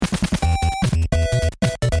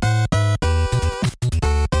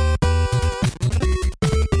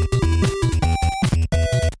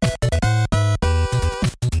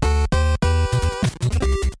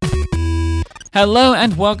Hello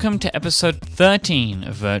and welcome to episode 13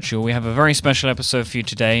 of Virtual. We have a very special episode for you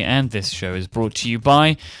today, and this show is brought to you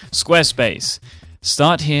by Squarespace.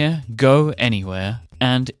 Start here, go anywhere,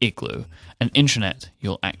 and Igloo, an intranet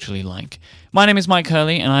you'll actually like. My name is Mike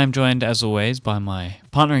Hurley, and I am joined, as always, by my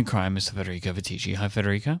partner in crime, Mr. Federico Viticci. Hi,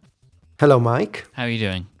 Federico. Hello, Mike. How are you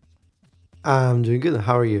doing? I'm doing good.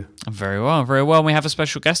 How are you? I'm very well, very well. We have a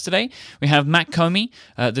special guest today. We have Matt Comey,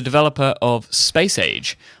 the developer of Space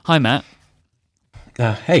Age. Hi, Matt.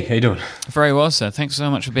 Hey, how you doing? Very well, sir. Thanks so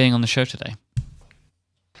much for being on the show today.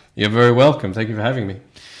 You're very welcome. Thank you for having me.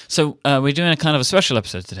 So we're doing a kind of a special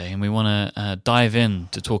episode today, and we want to dive in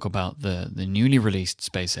to talk about the newly released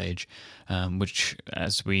Space Age, which,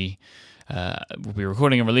 as we will be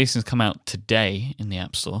recording and releasing, has come out today in the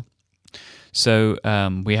App Store. So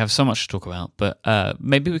we have so much to talk about, but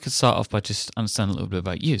maybe we could start off by just understanding a little bit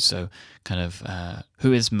about you. So kind of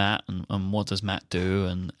who is Matt and what does Matt do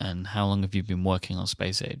and how long have you been working on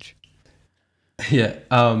Space Age? Yeah,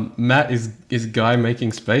 Matt is a guy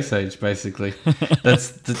making Space Age, basically.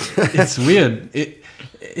 It's weird.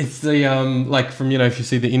 It's the, like from, if you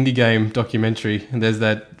see the indie game documentary, and there's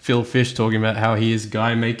that Phil Fish talking about how he is a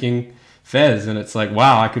guy making Fez, and it's like,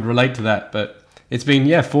 wow, I could relate to that, but it's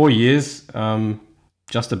been, 4 years,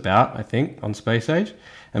 just about, I think, on Space Age.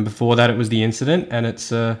 And before that, it was The Incident, and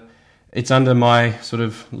it's under my sort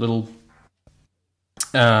of little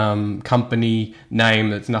company name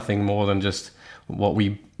that's nothing more than just what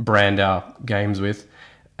we brand our games with,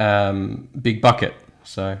 Big Bucket.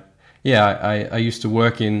 So, I used to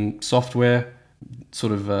work in software,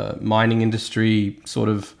 sort of mining industry, sort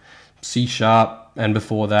of C#, and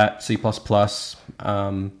before that, C++,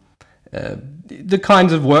 the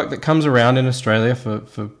kinds of work that comes around in Australia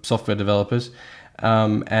for software developers.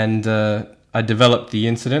 And I developed The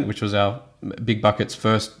Incident, which was our Big Bucket's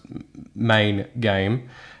first main game,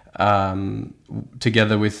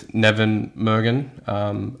 together with Nevin Mergen,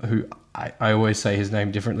 who I always say his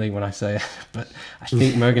name differently when I say it, but I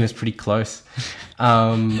think Mergen is pretty close. So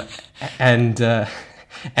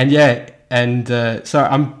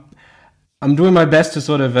I'm doing my best to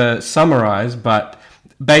sort of summarize, but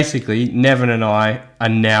basically, Nevin and I are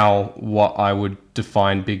now what I would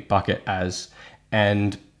define Big Bucket as,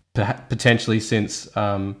 and potentially since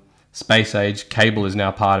Space Age, Cable is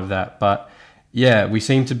now part of that. But we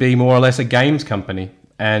seem to be more or less a games company,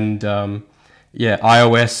 and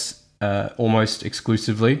iOS almost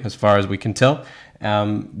exclusively, as far as we can tell,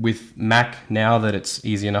 with Mac now that it's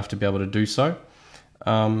easy enough to be able to do so.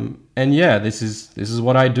 This is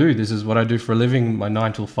what I do. This is what I do for a living. My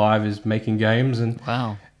 9 to 5 is making games, and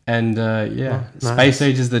wow. And nice. Space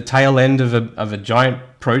Age is the tail end of a giant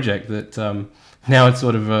project that now it's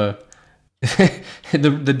sort of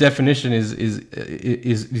the definition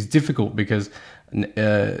is difficult because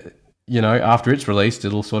after it's released,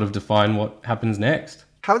 it'll sort of define what happens next.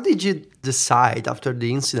 How did you decide after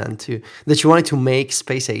The Incident that you wanted to make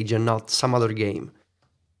Space Age and not some other game?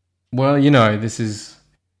 Well, this is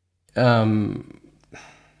the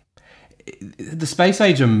Space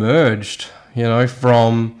Age emerged,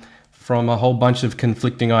 from a whole bunch of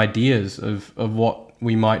conflicting ideas of what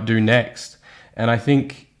we might do next, and I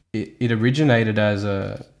think it originated as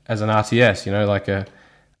an RTS,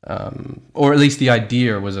 or at least the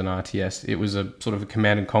idea was an RTS. It was a sort of a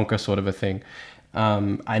Command and Conquer sort of a thing.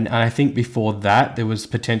 And I think before that, there was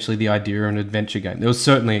potentially the idea of an adventure game. There was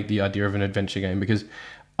certainly the idea of an adventure game because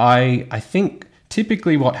I think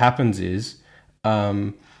typically what happens is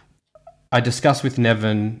I discuss with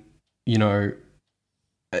Nevin, or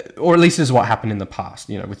at least this is what happened in the past,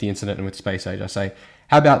 with The Incident and with Space Age. I say,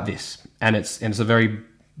 how about this? And it's a very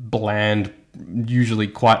bland, usually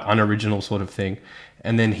quite unoriginal sort of thing.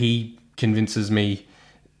 And then he convinces me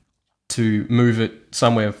to move it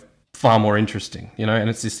somewhere far more interesting, and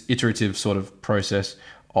it's this iterative sort of process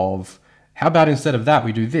of, how about instead of that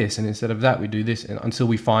we do this, and instead of that we do this, and until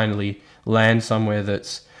we finally land somewhere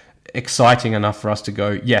that's exciting enough for us to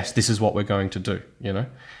go, yes, this is what we're going to do,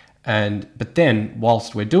 but then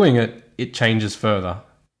whilst we're doing it, it changes further.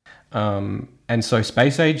 And so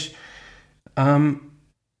Space Age,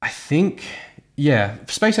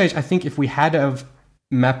 Space Age, I think if we had have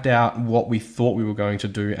mapped out what we thought we were going to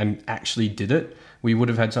do and actually did it, we would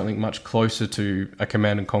have had something much closer to a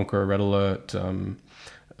Command and Conquer, a Red Alert,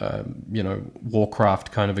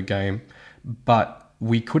 Warcraft kind of a game. But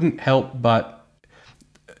we couldn't help but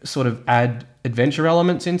sort of add adventure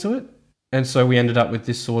elements into it. And so we ended up with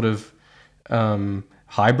this sort of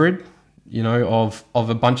hybrid, of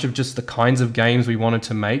a bunch of just the kinds of games we wanted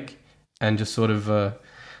to make, and just sort of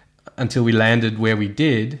until we landed where we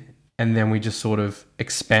did. And then we just sort of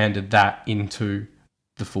expanded that into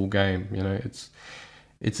the full game. You know,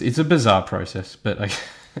 it's a bizarre process, but like,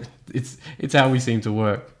 it's how we seem to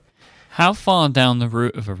work. How far down the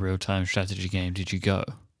route of a real-time strategy game did you go?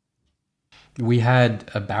 We had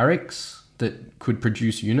a barracks that could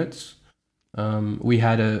produce units. We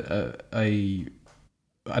had a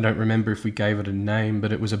I don't remember if we gave it a name,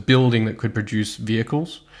 but it was a building that could produce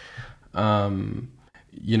vehicles.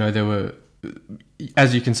 You know, there were,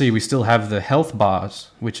 as you can see, we still have the health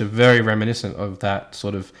bars, which are very reminiscent of that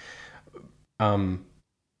sort of,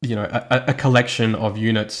 you know, a collection of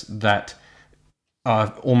units that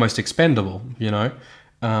are almost expendable, you know.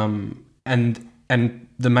 And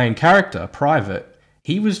the main character, Private,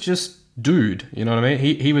 he was just dude, you know what I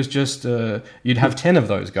mean? He was just, you'd have 10 of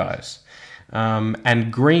those guys.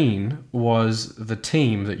 And green was the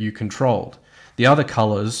team that you controlled. The other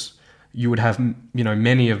colors, you would have, you know,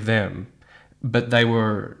 many of them, but they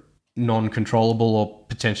were non-controllable or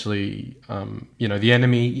potentially, you know, the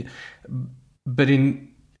enemy. But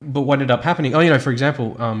what ended up happening? Oh, you know, for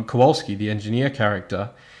example, Kowalski, the engineer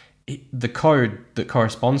character, the code that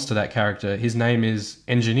corresponds to that character, his name is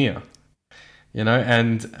Engineer. You know,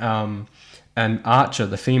 and Archer,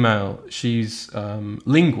 the female, she's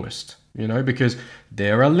linguist. You know, because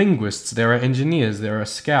there are linguists, there are engineers, there are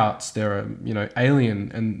scouts, there are, you know,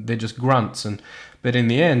 alien, and they're just grunts. But in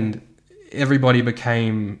the end, everybody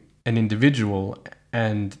became an individual,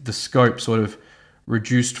 and the scope sort of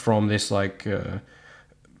reduced from this like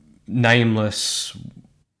nameless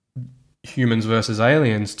humans versus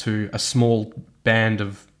aliens to a small band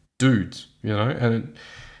of dudes. You know,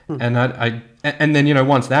 and then, you know,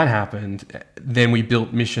 once that happened, then we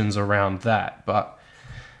built missions around that, but.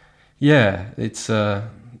 Yeah, it's sort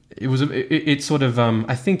of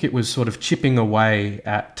I think it was sort of chipping away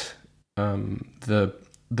at the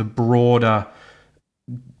broader,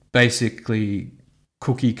 basically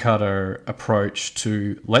cookie cutter approach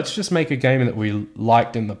to let's just make a game that we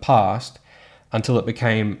liked in the past until it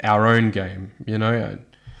became our own game, you know.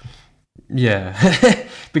 Yeah,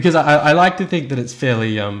 because I like to think that it's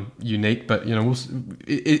fairly unique, but you know,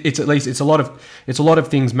 it's at least it's a lot of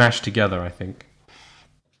things mashed together, I think.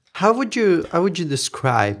 How would you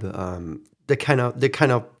describe the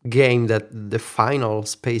kind of game that the final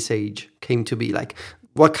Space Age came to be? Like,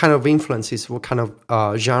 what kind of influences, what kind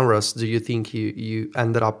of genres do you think you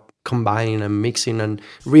ended up combining and mixing and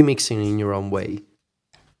remixing in your own way?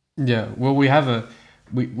 Yeah, well,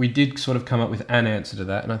 we did sort of come up with an answer to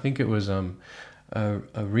that, and I think it was a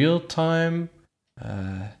real-time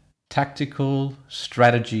tactical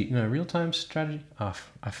strategy. No, real-time strategy. Oh,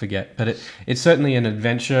 I forget, but it's certainly an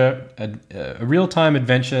adventure, a real-time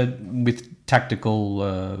adventure with tactical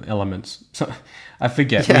elements. So I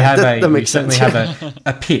forget. Yeah, we certainly have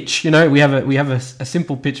a pitch. You know, we have a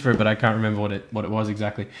simple pitch for it, but I can't remember what it was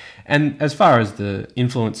exactly. And as far as the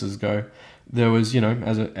influences go, there was, you know,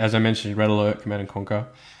 as I mentioned, Red Alert, Command and Conquer.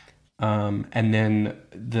 And then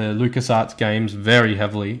the LucasArts games very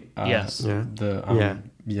heavily. Yes.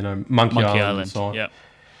 You know, Monkey Island and so on. Yeah.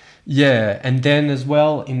 Yeah, and then as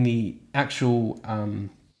well in the actual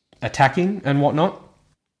attacking and whatnot,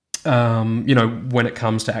 you know, when it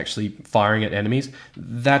comes to actually firing at enemies,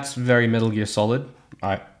 that's very Metal Gear Solid,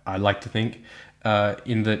 I like to think,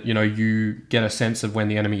 in that, you know, you get a sense of when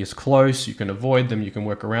the enemy is close, you can avoid them, you can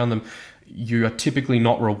work around them. You are typically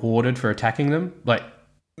not rewarded for attacking them. Like,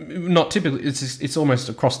 not typically, it's almost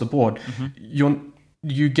across the board. Mm-hmm.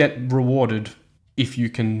 You get rewarded if you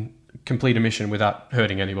can complete a mission without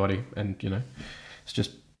hurting anybody, and you know, it's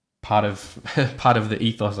just part of the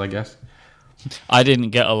ethos, I guess. I didn't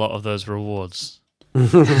get a lot of those rewards.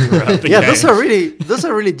 Yeah, those are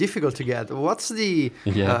really difficult to get. What's the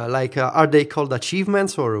are they called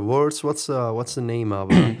achievements or rewards? What's the name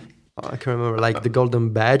of I can't remember, like the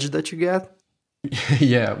golden badge that you get?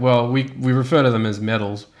 Yeah, well, we refer to them as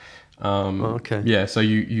medals. Okay. Yeah, so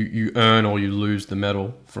you earn or you lose the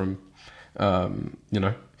medal from you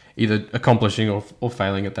know, either accomplishing or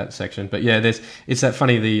failing at that section. But yeah, it's that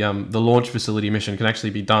funny, the launch facility mission can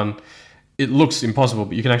actually be done. It looks impossible,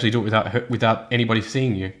 but you can actually do it without anybody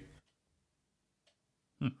seeing you.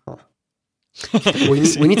 Huh.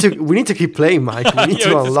 we need to keep playing, Mike. We need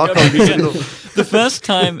to unlock all these. The first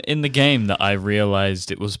time in the game that I realized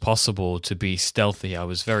it was possible to be stealthy, I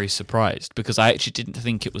was very surprised, because I actually didn't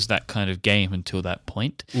think it was that kind of game until that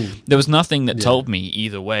point. There was nothing that told me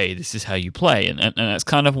either way, this is how you play, and that's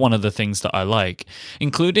kind of one of the things that I like,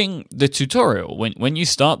 including the tutorial. When you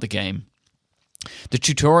start the game, the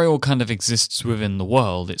tutorial kind of exists within the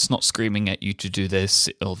world. It's not screaming at you to do this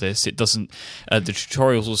or this. It doesn't. The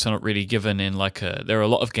tutorial's also not really given in like a. There are a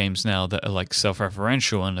lot of games now that are like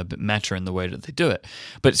self-referential and a bit meta in the way that they do it.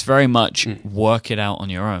 But it's very much work it out on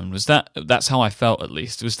your own. That's how I felt, at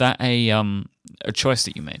least. Was that a choice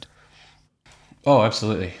that you made? Oh,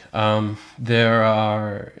 absolutely. There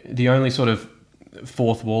are the only sort of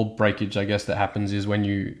fourth wall breakage, I guess, that happens is when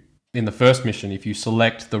you. In the first mission, if you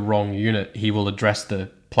select the wrong unit, he will address the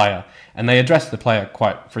player. And they address the player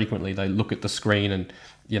quite frequently. They look at the screen and,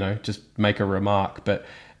 just make a remark. But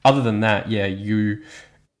other than that, yeah, you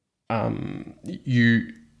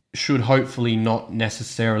should hopefully not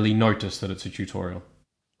necessarily notice that it's a tutorial.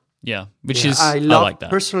 Yeah, I like that.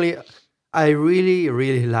 Personally, I really,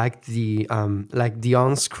 really like the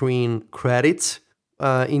on-screen credits.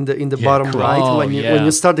 In the bottom cool. right when you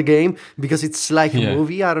start the game, because it's like a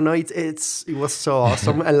movie. I don't know. It was so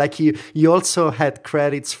awesome, and like you also had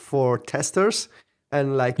credits for testers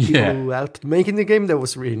and like people who helped making the game. That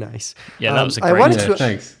was really nice. Yeah, that was a great.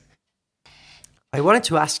 Thanks. I wanted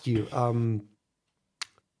to ask you,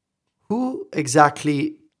 who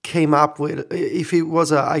exactly came up with, if it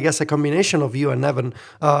was a combination of you and Evan,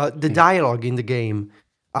 the dialogue in the game.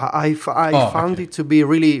 I found it to be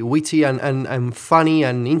really witty and funny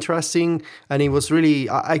and interesting, and it was really,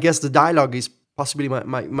 I guess the dialogue is possibly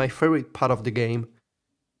my favorite part of the game.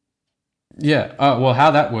 Yeah, well,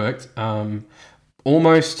 how that worked,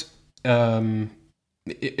 almost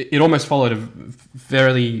it almost followed a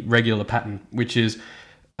fairly regular pattern, which is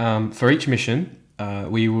for each mission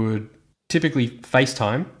we would typically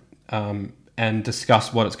FaceTime and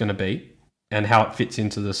discuss what it's going to be and how it fits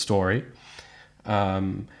into the story.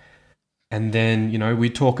 And then, we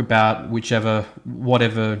talk about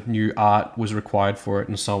whatever new art was required for it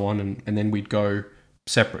and so on. And then we'd go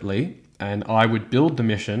separately and I would build the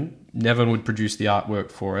mission. Nevin would produce the artwork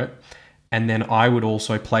for it. And then I would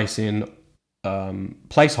also place in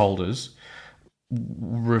placeholders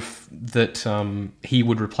that he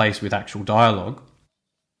would replace with actual dialogue,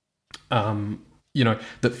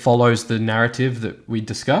 that follows the narrative that we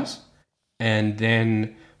discuss. And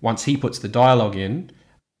then once he puts the dialogue in,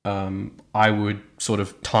 I would sort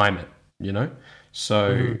of time it,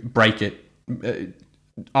 so break it.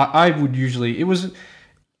 I would usually, it wasn't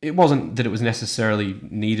that it was necessarily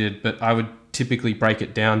needed, but I would typically break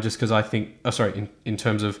it down just because I think, in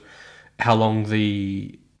terms of how long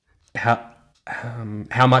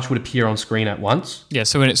how much would appear on screen at once. Yeah,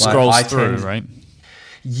 so when it scrolls through, right?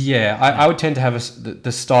 Yeah, I would tend to have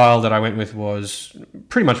the style that I went with was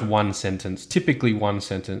pretty much one sentence, typically one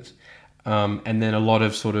sentence, and then a lot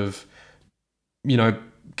of sort of,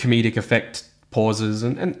 comedic effect pauses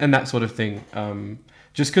and that sort of thing,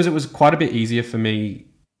 just because it was quite a bit easier for me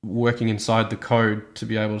working inside the code to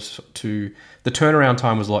be able to the turnaround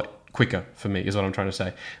time was a lot quicker for me, is what I'm trying to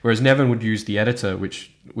say. Whereas Nevin would use the editor,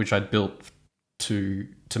 which I'd built to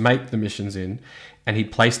make the missions in, and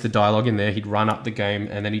he'd place the dialogue in there, he'd run up the game,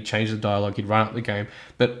 and then he'd change the dialogue, he'd run up the game.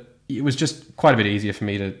 But it was just quite a bit easier for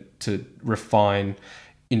me to refine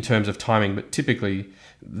in terms of timing. But typically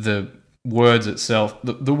the words itself,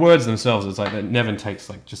 the words themselves, it's like that Nevin takes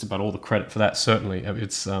like just about all the credit for that, certainly. It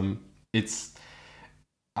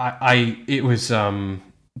was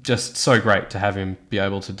just so great to have him be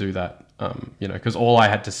able to do that, because all I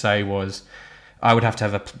had to say was I would have to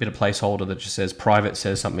have a bit of placeholder that just says Private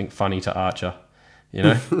says something funny to Archer,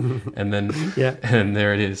 and then and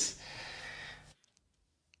there it is.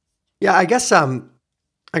 Yeah, I guess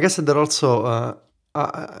that also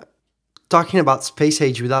talking about Space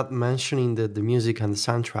Age without mentioning the music and the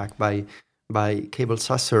soundtrack by Cable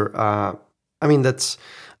Susser. I mean, that's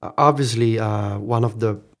obviously one of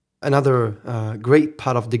another great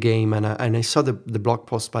part of the game, and I saw the blog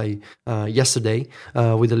post by yesterday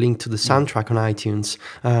with a link to the soundtrack on iTunes.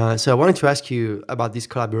 So I wanted to ask you about this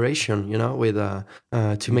collaboration, with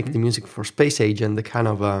to make the music for Space Age, and the kind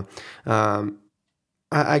of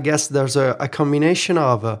I guess there's a combination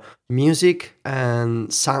of music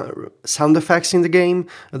and sound effects in the game.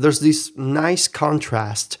 There's this nice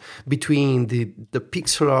contrast between the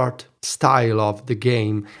pixel art style of the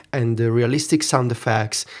game and the realistic sound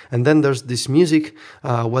effects, and then there's this music,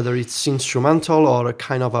 whether it's instrumental or a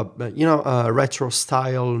kind of a retro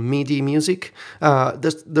style MIDI music.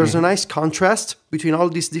 There's a nice contrast between all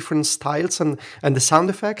these different styles and the sound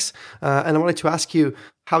effects. And I wanted to ask you,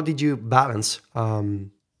 how did you balance?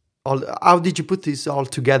 How did you put this all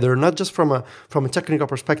together? Not just from a technical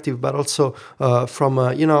perspective, but also from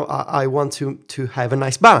I want to have a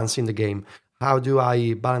nice balance in the game. How do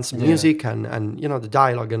I balance music and the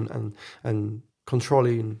dialogue and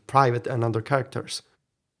controlling Private and other characters?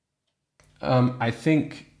 I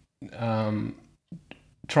think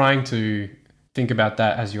trying to think about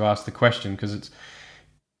that as you ask the question, because it's,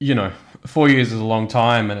 4 years is a long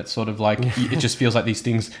time, and it's sort of like it just feels like these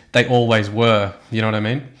things, they always were. You know what I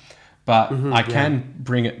mean? But I can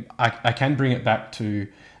bring it. I can bring it back to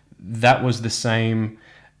that was the same.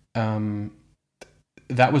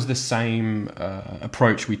 That was the same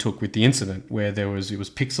approach we took with the incident, where it was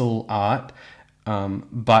pixel art,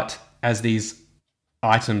 but as these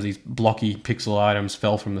items, these blocky pixel items,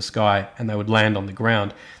 fell from the sky and they would land on the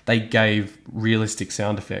ground, they gave realistic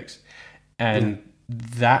sound effects. And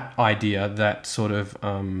that idea, that sort of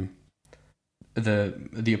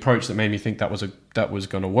the approach that made me think that was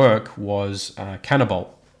going to work was Cannibalt,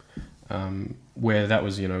 where that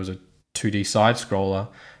was, it was a 2D side scroller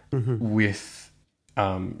with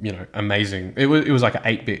amazing. It was like an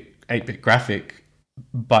 8-bit graphic,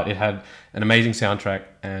 but it had an amazing soundtrack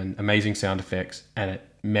and amazing sound effects, and it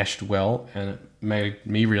meshed well, and it made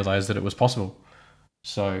me realize that it was possible.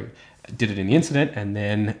 So I did it in the incident, and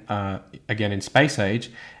then again in Space Age,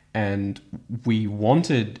 and we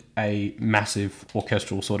wanted a massive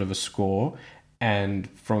orchestral sort of a score, and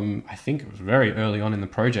from, I think it was very early on in the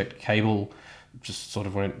project, Cable just sort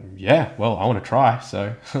of went, yeah, well, I want to try,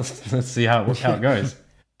 so let's see how it goes.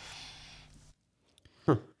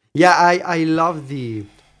 Yeah, I love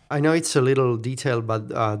I know it's a little detail, but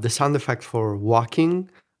the sound effect for walking,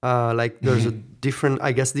 like there's a different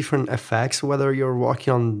effects, whether you're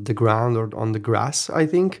walking on the ground or on the grass, I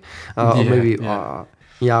think. Or maybe, I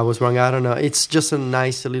was wrong. I don't know. It's just a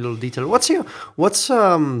nice little detail.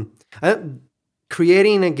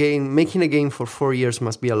 Creating a game, making a game for 4 years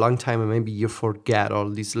must be a long time, and maybe you forget all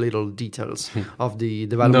these little details of the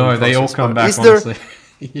development process. No, they all come back, honestly.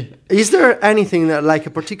 Is there anything like a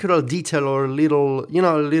particular detail or a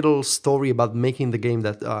little story about making the game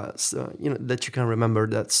that that you can remember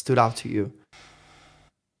that stood out to you?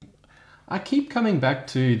 I keep coming back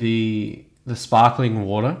to the sparkling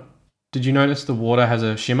water. Did you notice the water has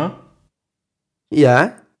a shimmer?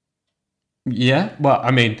 Yeah. Yeah. Well, I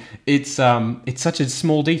mean, it's such a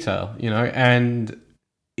small detail, and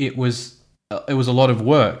it was a lot of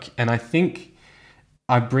work, and I think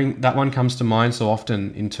that one comes to mind so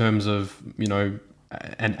often in terms of,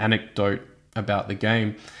 an anecdote about the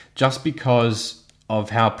game, just because of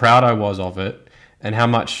how proud I was of it, and how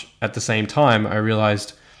much at the same time I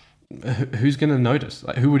realized who's going to notice,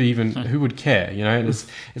 like who would care, and it's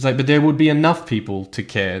like, but there would be enough people to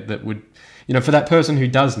care that would, for that person who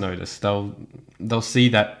does notice, they'll see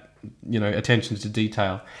that, attention to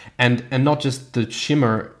detail, and not just the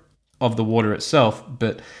shimmer of the water itself,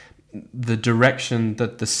 but the direction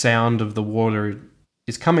that the sound of the water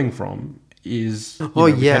is coming from is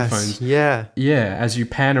headphones. As you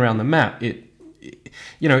pan around the map, it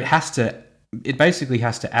basically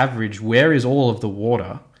has to average where is all of the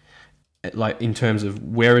water, like in terms of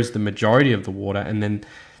where is the majority of the water, and then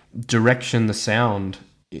direction the sound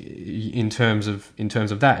in terms of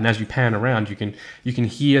that. And as you pan around, you can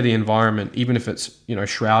hear the environment, even if it's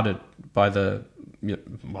shrouded by the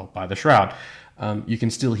shroud. You can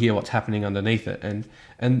still hear what's happening underneath it,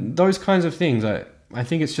 and those kinds of things. I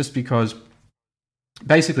think it's just because,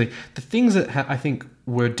 basically, the things that I think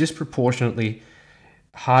were disproportionately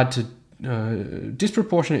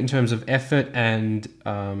disproportionate in terms of effort and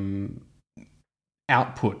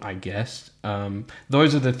output, I guess.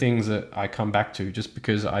 Those are the things that I come back to, just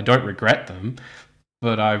because I don't regret them,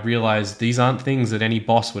 but I realize these aren't things that any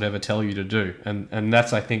boss would ever tell you to do, and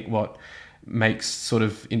that's, I think, what makes sort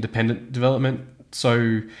of independent development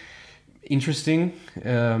so interesting.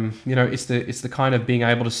 It's the kind of being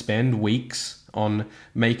able to spend weeks on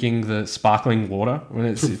making the sparkling water when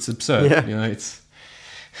it's absurd. It's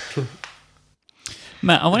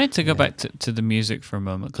Matt, I wanted to go back to the music for a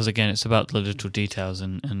moment, because again, it's about the little details,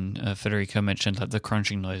 and Federico mentioned like the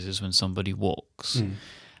crunching noises when somebody walks.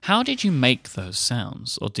 How did you make those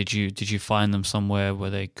sounds, or did you find them somewhere where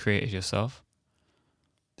they created yourself?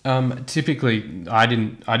 Typically, I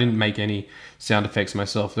didn't make any sound effects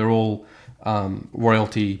myself. They're all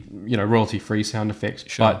royalty-free sound effects.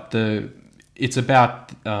 Sure. But it's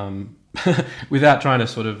about without trying to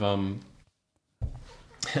sort of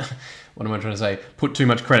what am I trying to say? Put too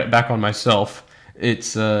much credit back on myself.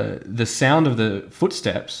 It's the sound of the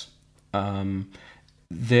footsteps. The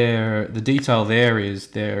detail there is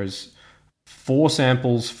there's 4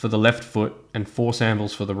 samples for the left foot and 4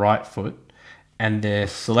 samples for the right foot, and they're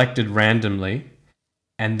selected randomly,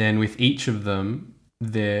 and then with each of them,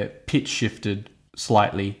 they're pitch shifted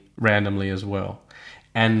slightly randomly as well.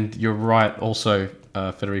 And you're right also,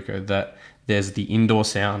 Federico, that there's the indoor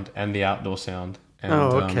sound and the outdoor sound. And,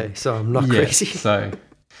 okay. So I'm not crazy. So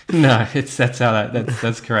No, that's how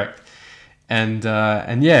that's correct. And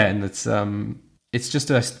yeah, and it's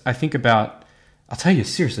just I think about. I'll tell you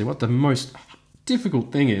seriously, what the most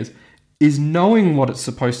difficult thing is knowing what it's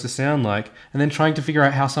supposed to sound like, and then trying to figure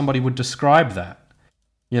out how somebody would describe that.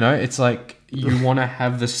 You know, it's like you want to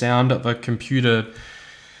have the sound of a computer,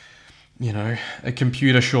 you know, a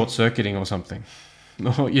computer short circuiting or something,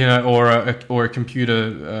 or a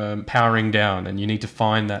computer powering down, and you need to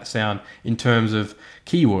find that sound in terms of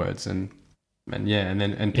keywords and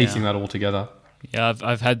piecing that all together. Yeah,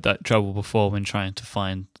 I've had that trouble before when trying to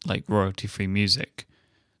find like royalty-free music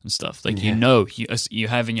and stuff. Like you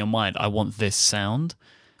have in your mind, I want this sound,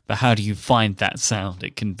 but how do you find that sound?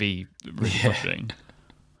 It can be really frustrating.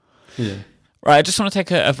 Yeah. Right, I just want to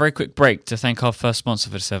take a very quick break to thank our first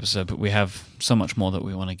sponsor for this episode, but we have so much more that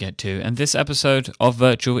we want to get to. And this episode of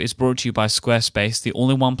Virtual is brought to you by Squarespace, the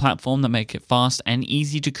all-in-one platform that makes it fast and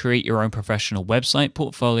easy to create your own professional website,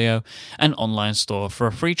 portfolio, and online store. For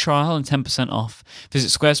a free trial and 10% off,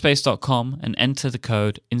 visit squarespace.com and enter the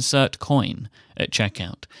code INSERTCOIN at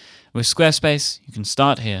checkout. With Squarespace, you can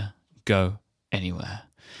start here, go anywhere.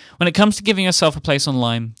 When it comes to giving yourself a place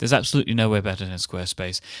online, there's absolutely nowhere better than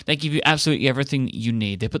Squarespace. They give you absolutely everything you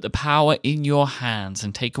need. They put the power in your hands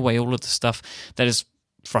and take away all of the stuff that is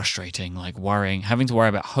frustrating, like having to worry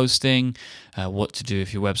about hosting, what to do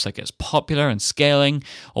if your website gets popular and scaling,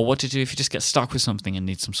 or what to do if you just get stuck with something and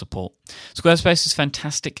need some support. Squarespace's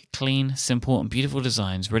fantastic, clean, simple, and beautiful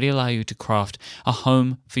designs really allow you to craft a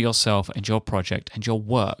home for yourself and your project and your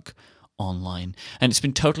work online, and it's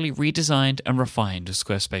been totally redesigned and refined with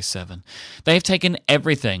Squarespace 7. They have taken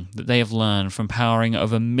everything that they have learned from powering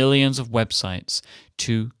over millions of websites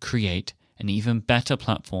to create an even better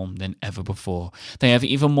platform than ever before. They have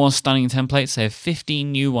even more stunning templates. They have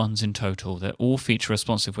 15 new ones in total that all feature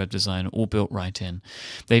responsive web design, all built right in.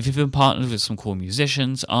 They've even partnered with some cool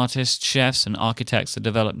musicians, artists, chefs, and architects to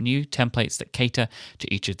develop new templates that cater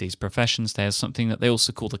to each of these professions. There's something that they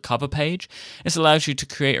also call the cover page. This allows you to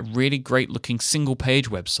create a really great looking single page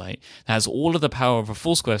website that has all of the power of a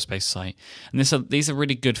full Squarespace site. And these are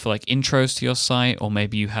really good for like intros to your site, or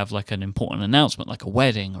maybe you have like an important announcement like a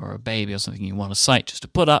wedding or a baby or something you want a site just to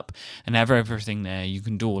put up and have everything there. You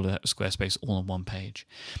can do all of that with Squarespace all on one page.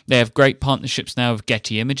 They have great partnerships now with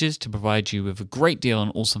Getty Images to provide you with a great deal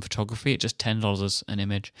on awesome photography at just $10 an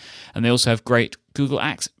image. And they also have great Google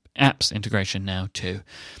Apps integration now too.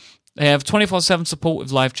 They have 24/7 support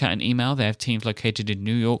with live chat and email. They have teams located in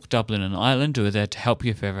New York, Dublin, and Ireland who are there to help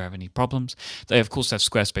you if you ever have any problems. They, of course, have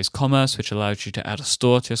Squarespace Commerce, which allows you to add a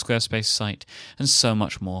store to your Squarespace site, and so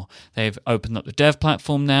much more. They've opened up the dev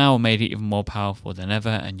platform now and made it even more powerful than ever,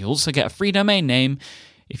 and you also get a free domain name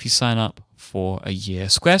if you sign up for a year.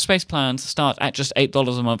 Squarespace plans start at just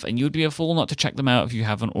 $8 a month, and you'd be a fool not to check them out if you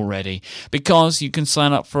haven't already, because you can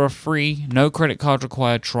sign up for a free, no credit card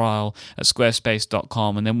required trial at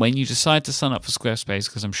squarespace.com, and then when you decide to sign up for Squarespace,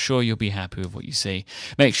 because I'm sure you'll be happy with what you see,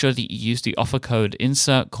 make sure that you use the offer code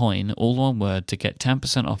INSERTCOIN, all one word, to get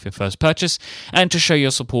 10% off your first purchase and to show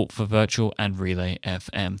your support for Virtual and Relay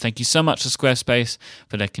FM. Thank you so much to Squarespace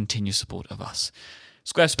for their continued support of us.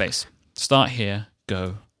 Squarespace, start here,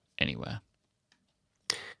 go anywhere.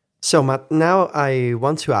 So, Matt, now I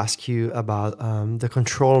want to ask you about the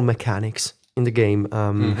control mechanics in the game.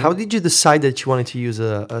 How did you decide that you wanted to use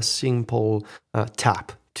a simple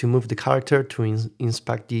tap to move the character, to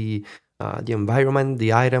inspect the environment,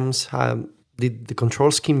 the items? Did the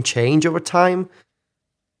control scheme change over time?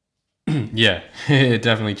 Yeah, it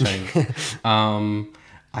definitely changed.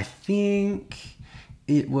 I think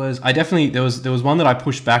it was. there was one that I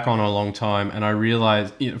pushed back on a long time, and I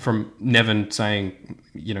realized from Nevin saying,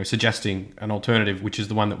 suggesting an alternative, which is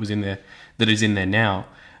the one that is in there now.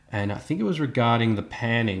 And I think it was regarding the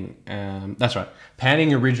panning. That's right.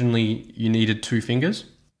 Panning, originally you needed 2 fingers,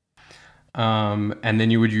 and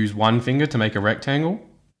then you would use 1 finger to make a rectangle.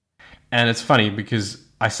 And it's funny because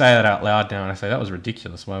I say that out loud now, and I say that was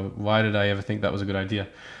ridiculous. Why did I ever think that was a good idea?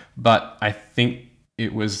 But I think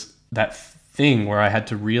it was that thing where I had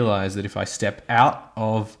to realize that if I step out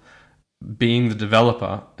of being the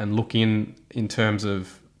developer and look in terms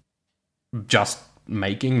of just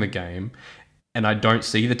making the game, and I don't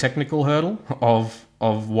see the technical hurdle of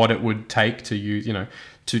what it would take to use,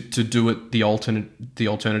 to do it the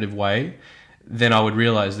alternative way, then I would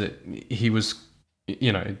realize that he was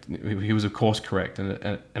of course correct,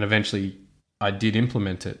 and eventually I did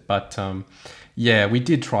implement it. But yeah, we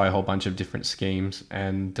did try a whole bunch of different schemes,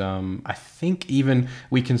 and I think even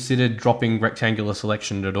we considered dropping rectangular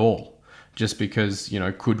selection at all, just because,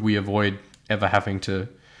 could we avoid ever having to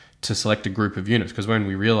select a group of units? Because when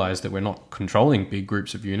we realized that we're not controlling big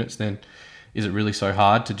groups of units, then is it really so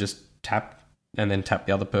hard to just tap and then tap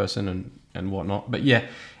the other person and whatnot? But yeah,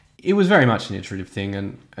 it was very much an iterative thing,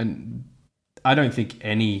 and I don't think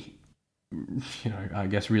any, I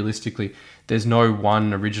guess realistically, there's no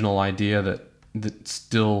one original idea that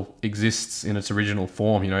still exists in its original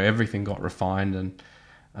form. Everything got refined,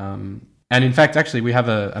 and in fact, actually, we have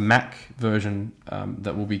a Mac version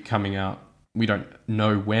that will be coming out. We don't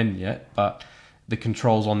know when yet, but the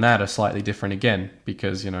controls on that are slightly different again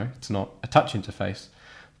because it's not a touch interface.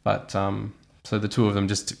 But so the two of them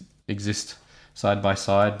just exist side by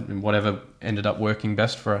side, and whatever ended up working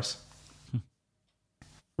best for us.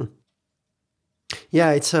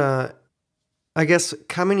 Yeah, it's I guess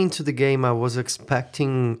coming into the game, I was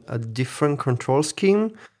expecting a different control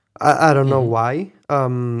scheme. I don't know why.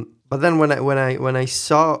 But then when I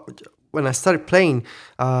started playing,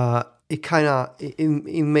 it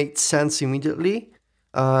made sense immediately,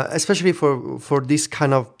 especially for this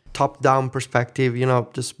kind of top-down perspective.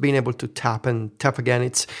 Just being able to tap and tap again.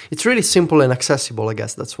 It's really simple and accessible. I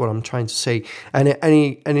guess that's what I'm trying to say, and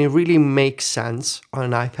it really makes sense on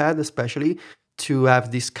an iPad, especially, to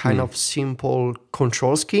have this kind of simple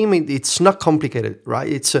control scheme. It's not complicated,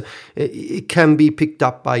 right? It can be picked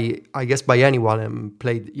up by anyone and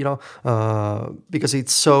played, because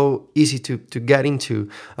it's so easy to get into.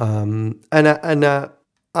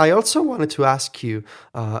 I also wanted to ask you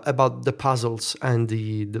about the puzzles and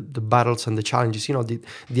the battles and the challenges.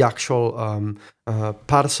 The actual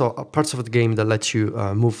parts of the game that let you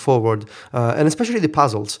move forward, and especially the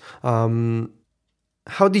puzzles.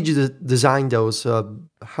 How did you design those?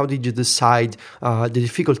 How did you decide the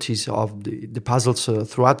difficulties of the puzzles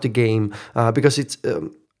throughout the game? Because it's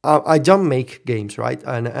I don't make games, right?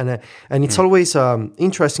 And it's always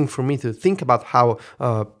interesting for me to think about how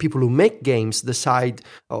people who make games decide,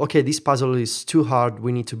 okay, this puzzle is too hard.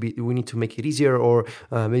 We need to make it easier, or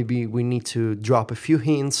maybe we need to drop a few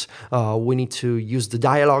hints. We need to use the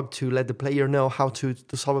dialogue to let the player know how to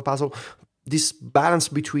solve a puzzle. This balance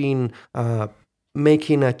between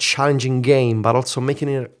making a challenging game but also making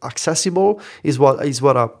it accessible is what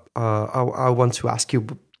I want to ask you.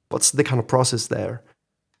 What's the kind of process there?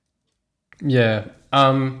 Yeah,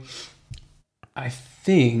 I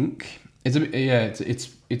think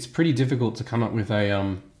it's pretty difficult to come up with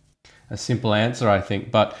a simple answer, I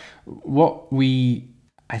think. But what we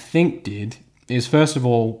I think did is, first of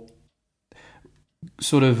all,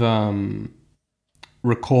 sort of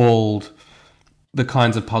recalled the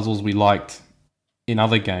kinds of puzzles we liked in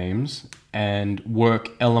other games and work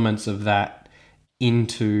elements of that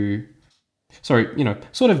into, sort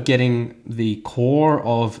of getting the core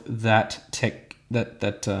of that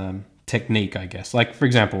technique, I guess. Like, for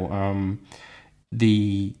example,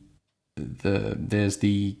 there's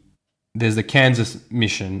the Kansas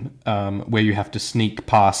mission where you have to sneak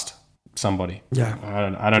past somebody. Yeah,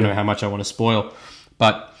 I don't know how much I want to spoil,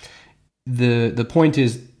 but the point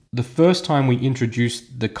is, the first time we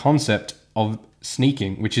introduced the concept of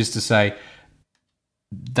sneaking, which is to say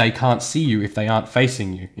they can't see you if they aren't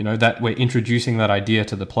facing you, that we're introducing that idea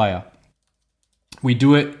to the player. We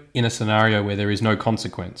do it in a scenario where there is no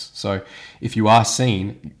consequence. So if you are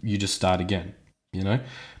seen, you just start again,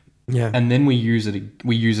 Yeah. And then we use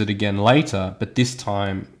it again later, but this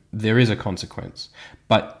time there is a consequence.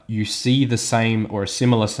 But you see the same or a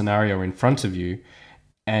similar scenario in front of you,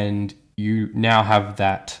 and you now have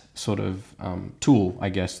that sort of tool, I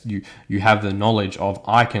guess. You have the knowledge of,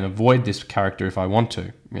 I can avoid this character if I want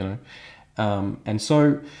to, and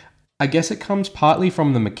so I guess it comes partly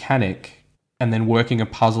from the mechanic and then working a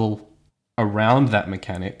puzzle around that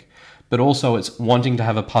mechanic, but also it's wanting to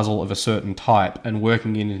have a puzzle of a certain type and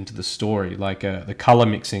working it into the story, like the color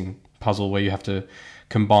mixing puzzle where you have to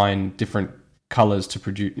combine different colors to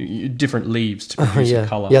produce different leaves to produce a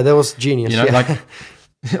color. Yeah, that was genius. Like.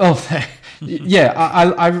 Oh, yeah!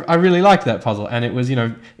 I really liked that puzzle, and it was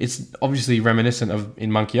it's obviously reminiscent of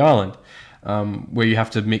in Monkey Island, where you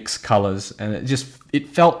have to mix colors, and it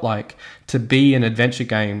felt like, to be an adventure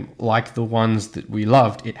game like the ones that we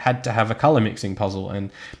loved, it had to have a color mixing puzzle,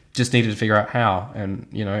 and just needed to figure out how, and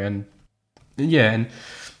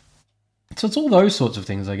so it's all those sorts of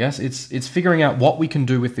things, I guess. It's figuring out what we can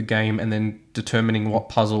do with the game, and then determining what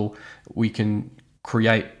puzzle we can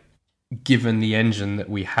create given the engine that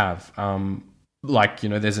we have.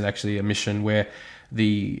 There's actually a mission where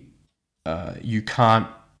you can't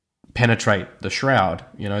penetrate the shroud.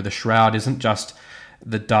 The shroud isn't just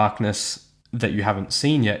the darkness that you haven't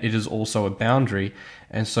seen yet, it is also a boundary.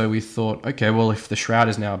 And so we thought, okay, well, if the shroud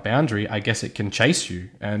is now a boundary, I guess it can chase you,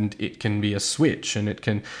 and it can be a switch, and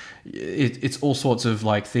it's all sorts of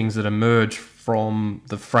like things that emerge from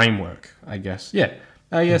the framework, I guess. Yeah.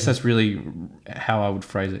 I guess that's really how I would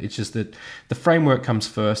phrase it. It's just that the framework comes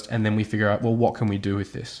first, and then we figure out, well, what can we do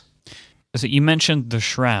with this? So you mentioned the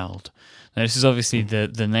Shroud. Now, this is obviously the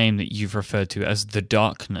name that you've referred to as the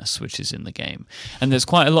darkness, which is in the game, and there's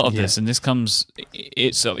quite a lot of this. And this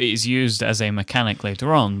is used as a mechanic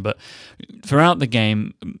later on, but throughout the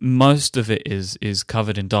game, most of it is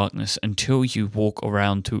covered in darkness until you walk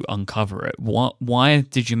around to uncover it. Why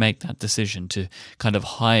did you make that decision to kind of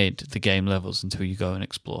hide the game levels until you go and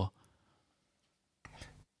explore?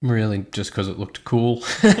 Really, just because it looked cool,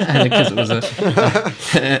 and because it was an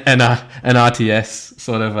RTS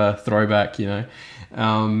sort of a throwback,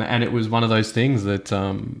 and it was one of those things that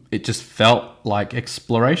it just felt like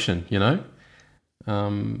exploration, You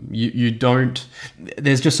don't.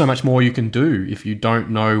 There's just so much more you can do if you don't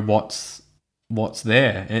know what's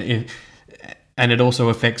there, and it also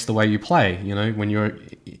affects the way you play. When you're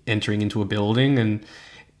entering into a building and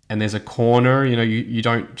there's a corner, you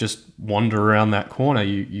don't just wander around that corner.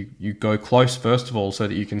 You go close first of all so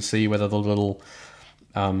that you can see whether the little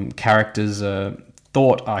character's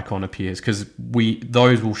thought icon appears, because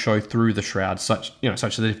those will show through the shroud such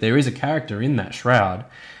that if there is a character in that shroud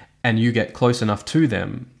and you get close enough to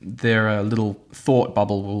them, their little thought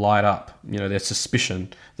bubble will light up. Their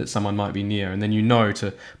suspicion that someone might be near, and then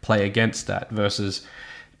to play against that versus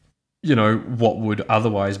what would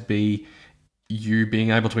otherwise be you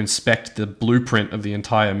being able to inspect the blueprint of the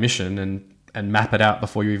entire mission and map it out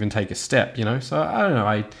before you even take a step, So I don't know.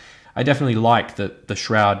 I definitely like that the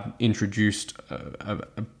Shroud introduced a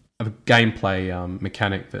gameplay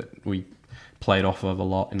mechanic that we played off of a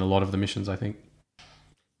lot in a lot of the missions, I think.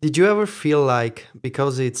 Did you ever feel like,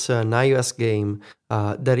 because it's an iOS game,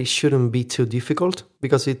 that it shouldn't be too difficult?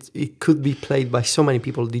 Because it could be played by so many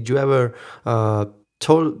people. Did you ever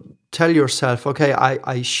tell yourself, okay,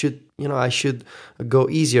 I should go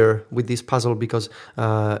easier with this puzzle because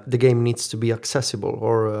the game needs to be accessible,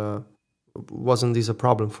 or wasn't this a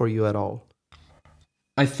problem for you at all?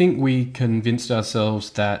 I think we convinced ourselves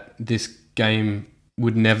that this game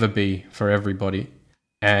would never be for everybody,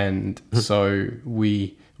 and so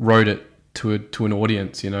we wrote it to an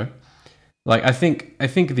audience. Like I think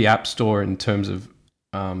the App Store, in terms of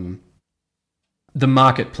the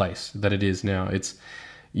marketplace that it is now,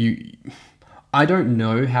 I don't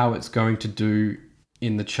know how it's going to do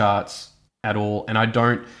in the charts at all, and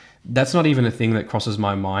that's not even a thing that crosses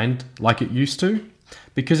my mind like it used to,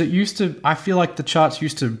 because I feel like the charts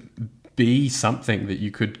used to be something that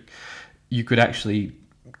you could actually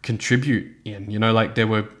contribute in, like there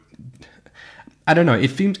were, I don't know,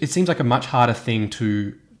 it seems like a much harder thing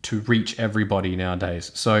to reach everybody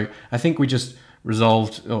nowadays. So I think we just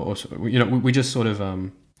resolved, we just sort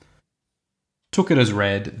of took it as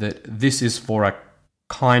read that this is for a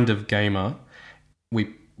kind of gamer.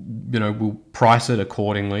 We'll price it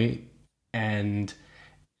accordingly and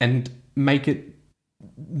make it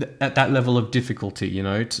at that level of difficulty,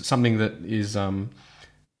 to something that is,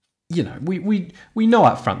 we know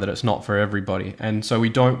up front that it's not for everybody. And so we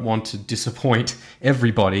don't want to disappoint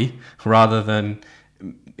everybody rather than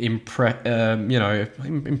impress,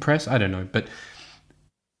 I don't know, but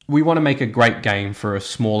we want to make a great game for a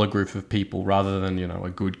smaller group of people rather than, a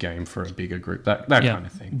good game for a bigger group, that kind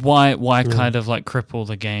of thing. Why kind of like cripple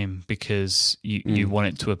the game because you want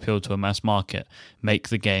it to appeal to a mass market? Make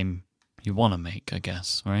the game you want to make, I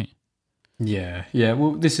guess, right? Yeah.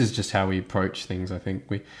 Well, this is just how we approach things. I think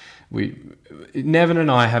we Nevin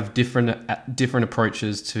and I have different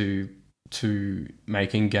approaches to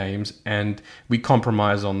making games, and we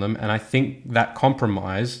compromise on them. And I think that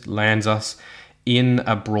compromise lands us in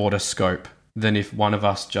a broader scope than if one of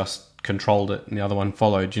us just controlled it and the other one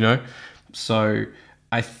followed, So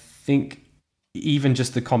I think even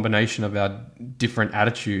just the combination of our different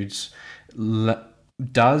attitudes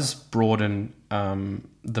does broaden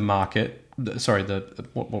the market. Sorry,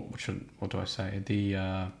 what do I say?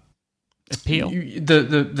 The appeal.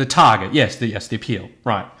 The target. Yes, the appeal.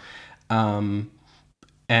 Right. And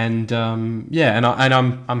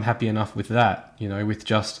I'm happy enough with that. With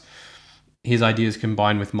just his ideas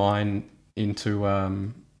combined with mine into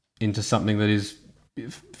something that is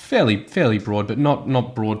fairly broad, but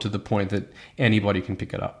not broad to the point that anybody can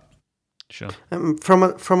pick it up. Sure.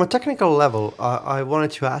 From a technical level, I wanted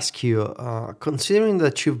to ask you, considering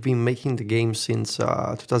that you've been making the game since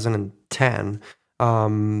 2010,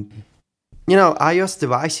 iOS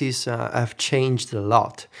devices have changed a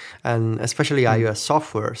lot, and especially iOS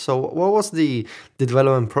software. So, what was the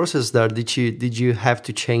development process there? Did you have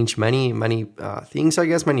to change many things? I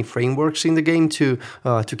guess many frameworks in the game to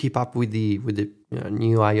keep up with the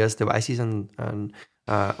new iOS devices and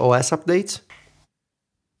OS updates.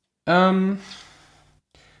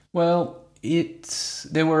 Well,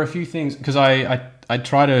 there were a few things because I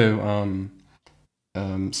try to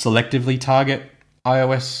selectively target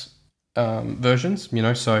iOS versions.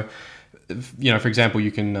 So for example,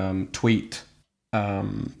 you can tweet,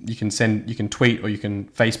 you can tweet or you can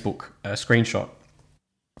Facebook a screenshot,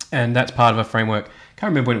 and that's part of a framework. Can't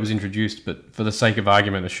remember when it was introduced, but for the sake of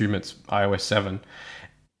argument, assume it's iOS 7.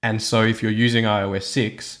 And so if you're using iOS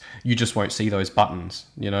 6, you just won't see those buttons,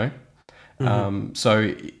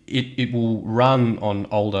 So it will run on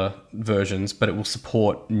older versions, but it will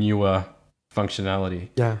support newer functionality.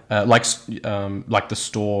 Yeah. Like the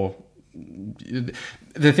store.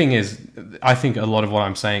 The thing is, I think a lot of what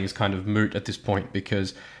I'm saying is kind of moot at this point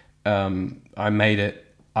because I made it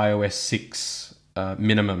iOS 6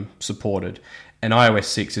 minimum supported. And iOS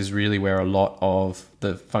 6 is really where a lot of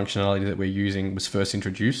the functionality that we're using was first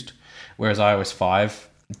introduced, whereas iOS 5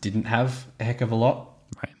 didn't have a heck of a lot.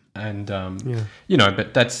 Right. And,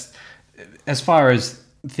 but that's, as far as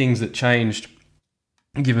things that changed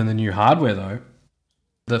given the new hardware though,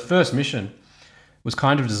 the first mission was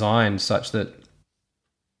kind of designed such that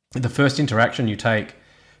the first interaction you take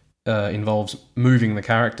involves moving the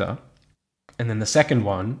character, and then the second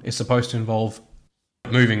one is supposed to involve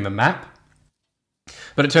moving the map.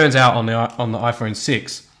 But it turns out on the iPhone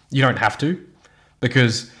 6, you don't have to,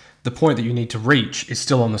 because the point that you need to reach is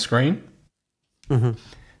still on the screen. Mm-hmm.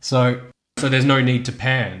 So there's no need to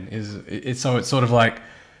pan. It's sort of like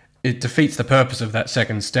it defeats the purpose of that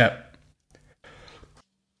second step.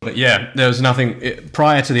 But yeah, there was nothing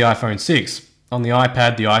prior to the iPhone 6 on the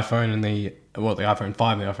iPad, the iPhone, and the iPhone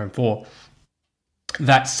 5 and the iPhone 4.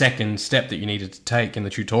 That second step that you needed to take in the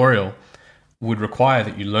tutorial would require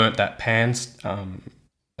that you learnt that pan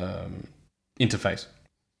interface.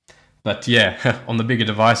 But yeah, on the bigger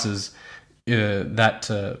devices,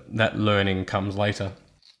 that learning comes later.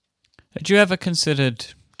 Had you ever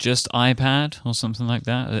considered just iPad or something like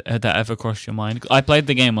that? Had that ever crossed your mind? I played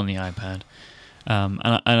the game on the iPad, and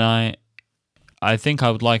I think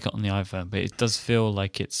I would like it on the iPhone, but it does feel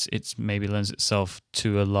like it's maybe lends itself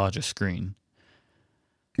to a larger screen.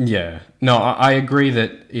 Yeah, no, I agree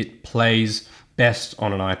that it plays best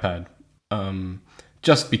on an iPad,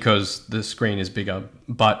 just because the screen is bigger.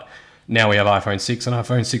 But now we have iPhone 6 and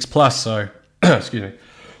iPhone 6 Plus, so excuse me.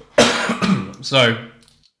 So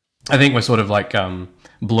I think we're sort of like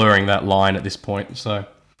blurring that line at this point. So,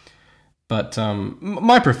 but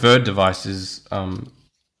my preferred device is an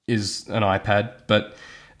iPad, but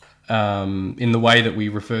in the way that we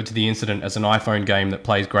refer to the incident as an iPhone game that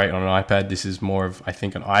plays great on an iPad, this is more of, I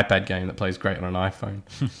think, an iPad game that plays great on an iPhone.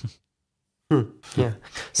 Yeah.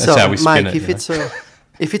 That's how we spin Mike, it.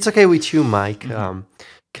 If it's okay with you, Mike,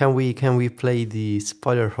 can we play the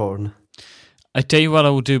spoiler horn? I tell you what I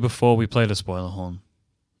will do before we play the spoiler horn.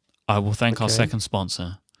 I will thank our second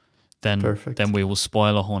sponsor. Then we will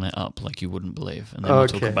spoiler horn it up like you wouldn't believe, and then we'll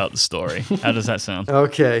talk about the story. How does that sound?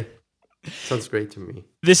 Okay. Sounds great to me.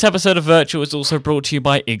 This episode of Virtual is also brought to you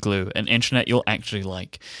by Igloo, an intranet you'll actually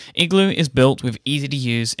like. Igloo is built with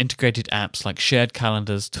easy-to-use integrated apps like shared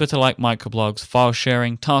calendars, Twitter-like microblogs, file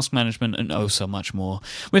sharing, task management, and oh so much more.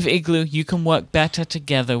 With Igloo, you can work better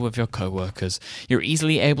together with your coworkers. You're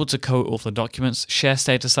easily able to co-author documents, share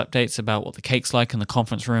status updates about what the cake's like in the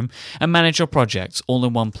conference room, and manage your projects all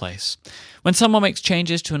in one place. When someone makes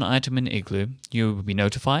changes to an item in Igloo, you will be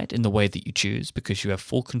notified in the way that you choose because you have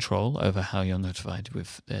full control over how you're notified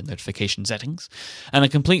with the notification settings, and a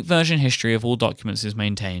complete version history of all documents is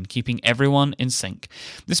maintained, keeping everyone in sync.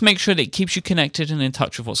 This makes sure that it keeps you connected and in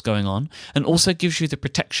touch with what's going on, and also gives you the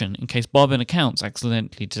protection in case Bob in Accounts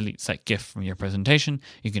accidentally deletes that GIF from your presentation.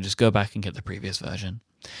 You can just go back and get the previous version.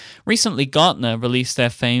 Recently, Gartner released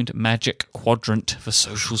their famed Magic Quadrant for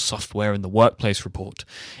Social Software in the Workplace report.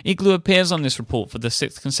 Igloo appears on this report for the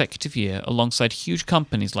 6th consecutive year alongside huge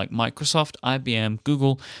companies like Microsoft, IBM,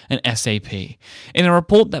 Google, and SAP. In a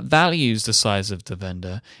report that values the size of the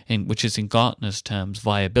vendor, which is in Gartner's terms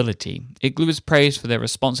viability, Igloo is praised for their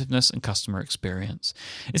responsiveness and customer experience.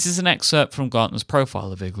 This is an excerpt from Gartner's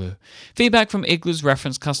profile of Igloo. Feedback from Igloo's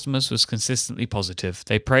reference customers was consistently positive.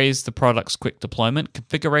 They praised the product's quick deployment,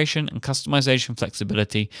 configuration and customization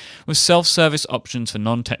flexibility with self-service options for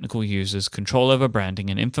non-technical users, control over branding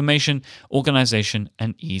and information, organization,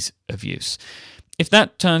 and ease of use. If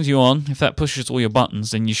that turns you on, if that pushes all your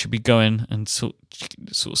buttons, then you should be going and sort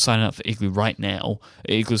of signing up for Igloo right now at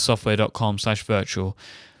igloosoftware.com/virtual.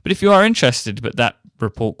 But if you are interested, but that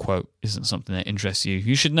report quote isn't something that interests you,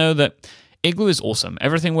 you should know that Igloo is awesome.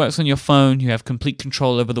 Everything works on your phone. You have complete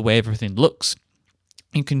control over the way everything looks.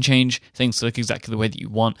 You can change things to look exactly the way that you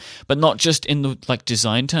want, but not just in the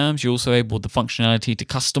design terms. You're also able the functionality to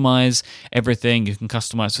customize everything. You can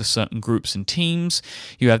customize for certain groups and teams.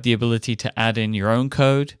 You have the ability to add in your own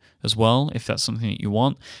code as well, if that's something that you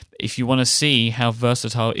want. If you want to see how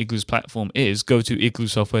versatile Igloo's platform is, go to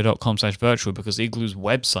igloosoftware.com/virtual, because Igloo's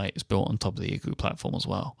website is built on top of the Igloo platform as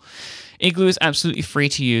well. Igloo is absolutely free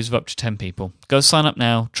to use with up to 10 people. Go sign up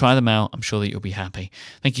now, try them out. I'm sure that you'll be happy.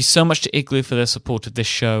 Thank you so much to Igloo for their support of this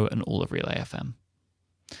show and all of Relay FM.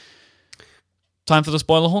 Time for the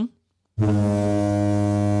spoiler horn?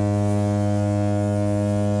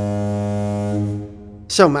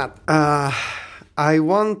 So, Matt, I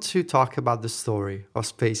want to talk about the story of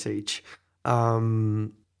Space Age.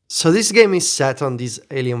 So this game is set on this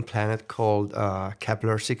alien planet called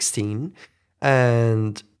Kepler-16.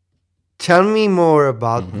 And tell me more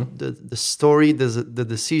about the story, the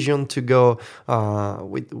decision to go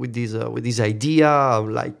with this idea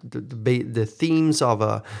of the themes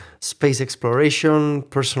of space exploration,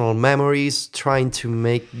 personal memories, trying to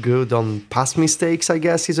make good on past mistakes, I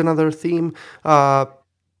guess, is another theme.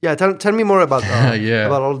 Tell me more about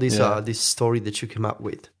about all this this story that you came up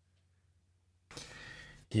with.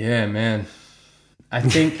 Yeah, man. I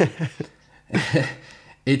think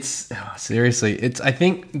I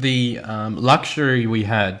think the luxury we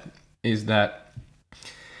had is that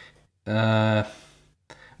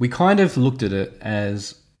we kind of looked at it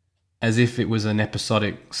as if it was an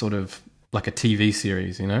episodic sort of like a TV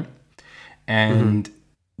series, you know? And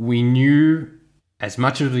we knew as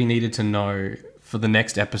much as we needed to know for the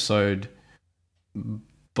next episode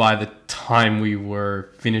by the time we were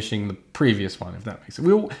finishing the previous one, if that makes sense.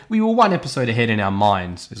 We were one episode ahead in our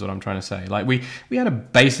minds, is what I'm trying to say. Like we had a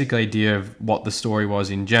basic idea of what the story was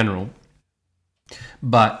in general,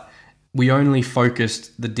 but we only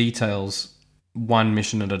focused the details one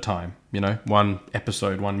mission at a time, you know, one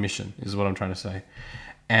episode, one mission is what I'm trying to say.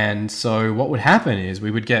 And so what would happen is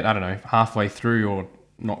we would get, I don't know, halfway through or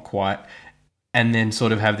not quite, and then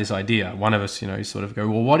sort of have this idea. One of us, you know, sort of go,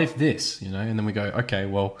 well, what if this, you know? And then we go, okay,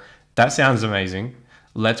 well, that sounds amazing.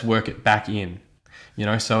 Let's work it back in, you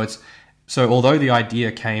know? So although the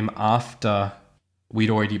idea came after we'd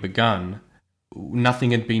already begun,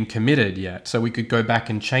 nothing had been committed yet. So we could go back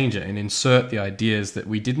and change it and insert the ideas that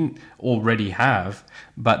we didn't already have,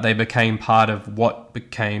 but they became part of what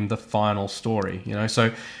became the final story, you know?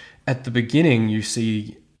 So at the beginning, you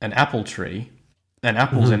see an apple tree, and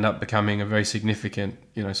apples end up becoming a very significant,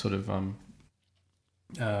 you know, sort of, I'm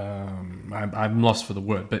lost for the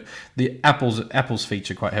word, but the apples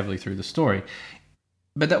feature quite heavily through the story.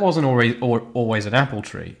 But that wasn't always an apple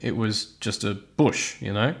tree. It was just a bush,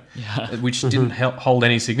 you know, which didn't hold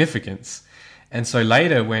any significance. And so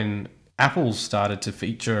later when apples started to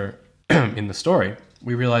feature in the story,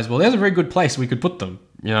 we realized, well, there's a very good place we could put them,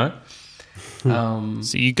 you know.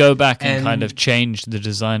 So you go back and kind of change the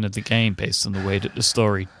design of the game based on the way that the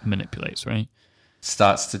story manipulates, right?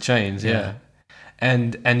 Starts to change, yeah.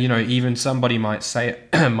 And you know, even somebody might say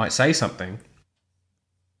something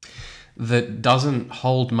that doesn't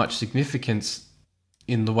hold much significance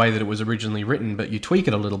in the way that it was originally written, but you tweak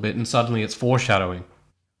it a little bit and suddenly it's foreshadowing.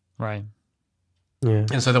 Right. Yeah.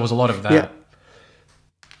 And so there was a lot of that.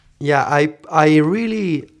 Yeah, I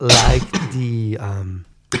really liked the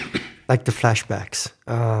flashbacks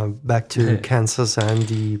back to Kansas and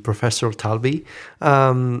the Professor Talby.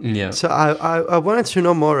 So I wanted to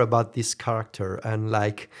know more about this character and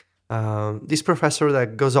this professor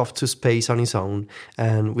that goes off to space on his own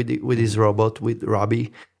and with his robot, with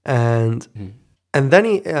Robbie, and then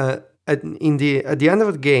he, at the end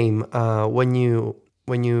of the game, when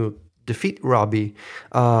you defeat Robbie,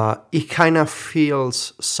 he kind of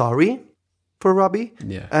feels sorry for Robbie,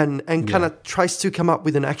 and kind of tries to come up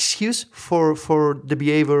with an excuse for the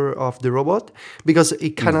behavior of the robot, because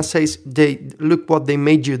it kind of says, "They look what they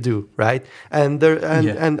made you do," right? And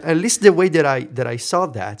at least the way that I saw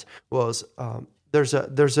that was there's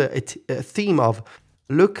a theme of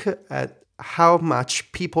look at how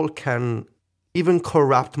much people can even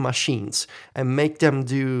corrupt machines and make them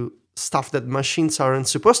do stuff that machines aren't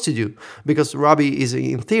supposed to do, because Robbie is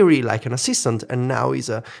in theory like an assistant, and now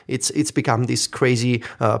it's become this crazy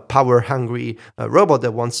power hungry robot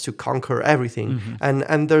that wants to conquer everything.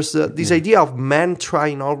 And there's this idea of man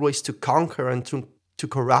trying always to conquer and to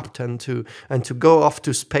corrupt and to go off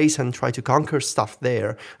to space and try to conquer stuff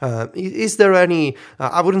there. Is there any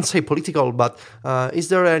I wouldn't say political, but is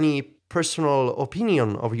there any personal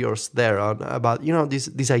opinion of yours there about, you know,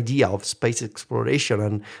 this idea of space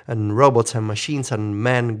exploration and robots and machines and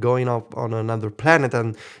men going up on another planet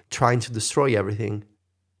and trying to destroy everything?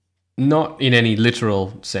 not in any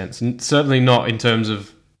literal sense, certainly not in terms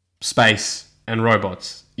of space and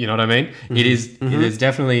robots. You know what I mean? Mm-hmm. It is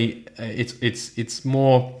definitely it's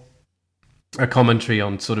more a commentary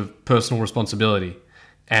on sort of personal responsibility,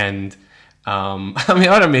 and I mean,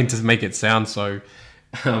 I don't mean to make it sound so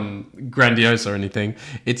grandiose or anything.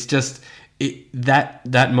 It's just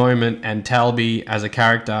that moment, and Talby as a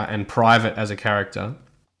character and Private as a character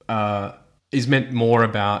is meant more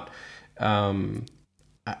about. Of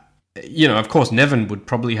course, Nevin would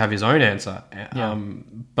probably have his own answer,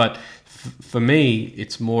 but for me,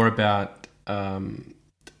 it's more about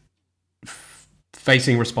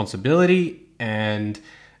facing responsibility, and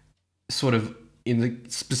sort of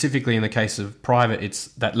specifically in the case of Private, it's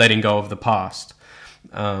that letting go of the past.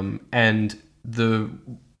 And the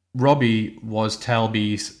Robbie was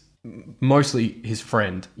Talby's mostly his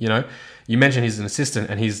friend. You know, you mentioned he's an assistant,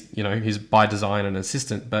 and he's by design an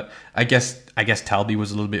assistant. But I guess Talby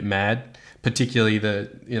was a little bit mad, particularly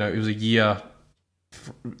it was a year.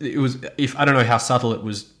 It was, if I don't know how subtle it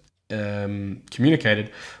was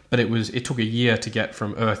communicated, but it took a year to get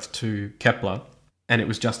from Earth to Kepler. And it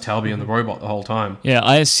was just Talby and the robot the whole time. Yeah,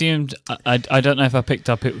 I assumed... I don't know if I picked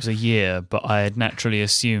up it was a year, but I had naturally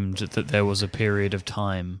assumed that there was a period of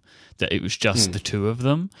time that it was just the two of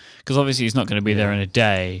them. Because obviously he's not going to be there in a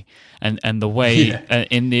day. And the way...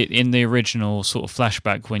 in the original sort of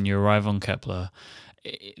flashback when you arrive on Kepler,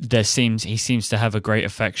 he seems to have a great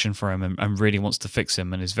affection for him and really wants to fix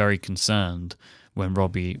him, and is very concerned when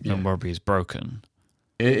Robbie is broken.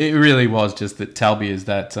 It really was just that Talby is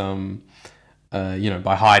that...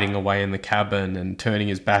 by hiding away in the cabin and turning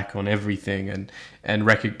his back on everything,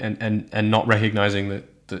 and not recognizing that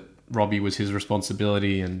Robbie was his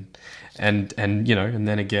responsibility, and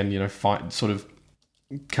then again, sort of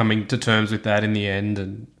coming to terms with that in the end,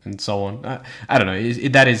 and so on. I don't know.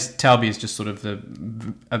 Talby is just sort of a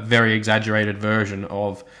very exaggerated version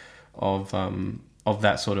of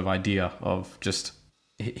that sort of idea of just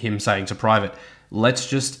him saying to Private, let's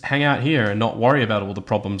just hang out here and not worry about all the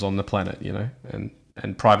problems on the planet, and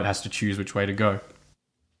Private has to choose which way to go.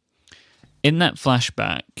 In that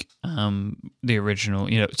flashback, the original,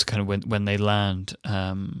 it's kind of when they land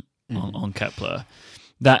on Kepler,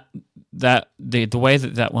 that the way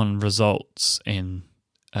that one results in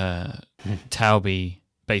Talby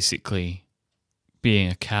basically being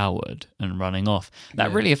a coward and running off,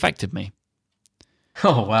 that really affected me.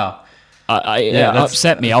 Oh, wow. It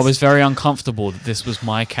upset me. I was very uncomfortable that this was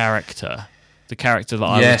my character. The character that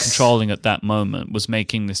I was controlling at that moment was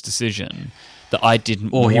making this decision that I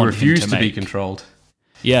didn't want him to make. Or he refused to be controlled.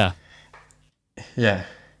 Yeah. Yeah.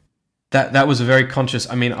 That was a very conscious...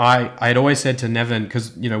 I mean, I had always said to Nevin,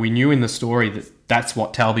 because, we knew in the story that that's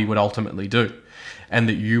what Talby would ultimately do, and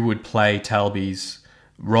that you would play Talby's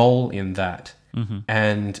role in that. Mm-hmm.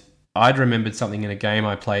 And I'd remembered something in a game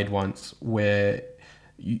I played once where...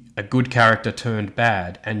 a good character turned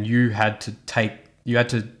bad, and you had to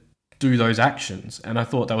do those actions, and I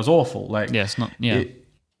thought that was awful. It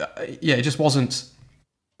just wasn't.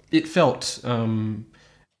 It felt.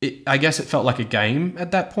 I guess it felt like a game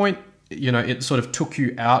at that point. It sort of took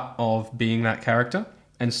you out of being that character,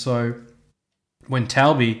 and so when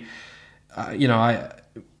Talby,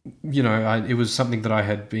 it was something that I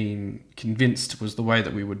had been convinced was the way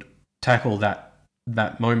that we would tackle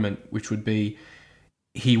that moment, which would be.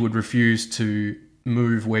 He would refuse to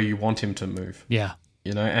move where you want him to move. Yeah.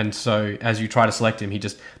 And so as you try to select him, he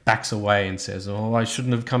just backs away and says, "Oh, I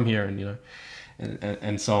shouldn't have come here,"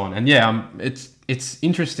 and so on. And it's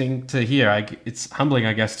interesting to hear. It's humbling,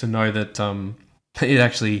 I guess, to know that it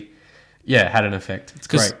actually, had an effect. It's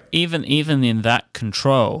great. Even in that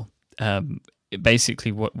control,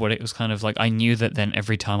 basically what it was kind of like, I knew that then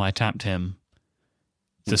every time I tapped him,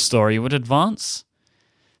 the story would advance.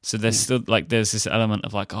 So there's still there's this element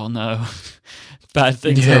of oh no, bad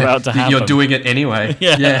things are about to happen. You're doing it anyway.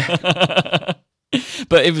 Yeah.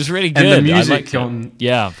 But it was really good. And the music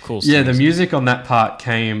of course. Yeah, the music on that part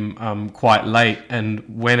came quite late, and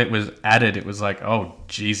when it was added, it was like, oh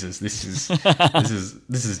Jesus, this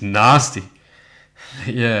is nasty.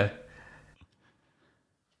 Yeah.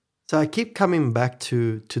 So I keep coming back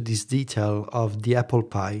to this detail of the apple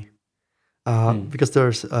pie. Because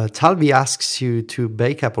there's Talby asks you to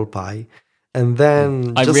bake apple pie, and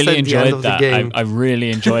then I really enjoyed that. I really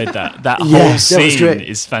enjoyed that. That whole scene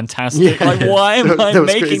is fantastic. Yeah, why am I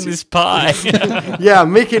making crazy. This pie?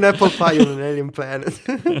 Making apple pie on an alien planet.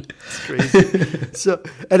 It's crazy. So,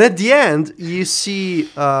 and at the end, you see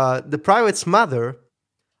the Private's mother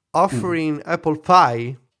offering apple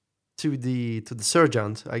pie to the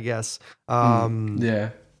sergeant, I guess.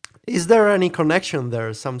 Is there any connection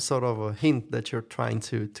there? Some sort of a hint that you're trying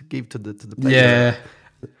to give to the player? Yeah.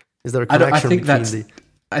 Is there a I connection think between that's the?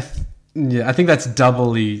 I think that's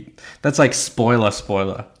doubly. That's like spoiler.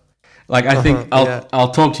 Like I think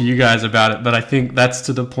I'll talk to you guys about it, but I think that's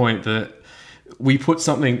to the point that we put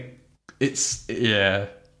something. It's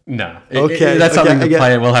that's something the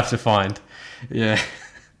player will have to find. Yeah.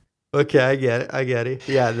 Okay, I get it.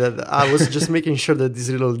 Yeah, I was just making sure that this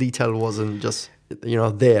little detail wasn't just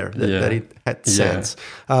there, that it had sense.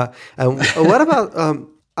 And what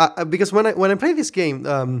about because when I play this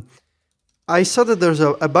game, I saw that there's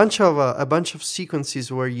a bunch of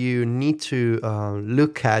sequences where you need to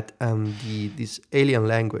look at this alien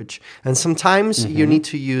language, and sometimes you need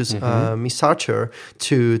to use Miss Archer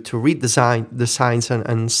to read the signs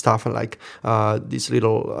and stuff, and like this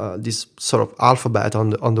little this sort of alphabet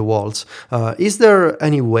on the walls. Is there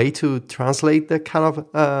any way to translate that kind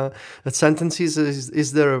of sentences?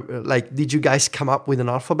 Is there like, did you guys come up with an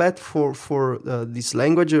alphabet for this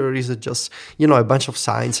language, or is it just a bunch of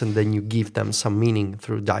signs and then you give them some meaning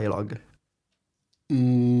through dialogue?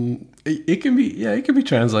 It can be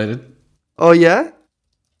translated. Oh yeah?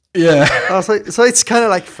 Yeah. So it's kind of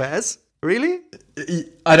like Fez, really?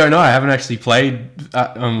 I don't know. I haven't actually played.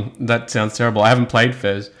 That sounds terrible. I haven't played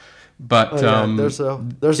Fez, but there's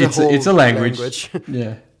a language.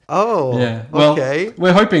 Yeah. Oh. Yeah. Well, okay.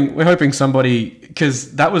 We're hoping somebody,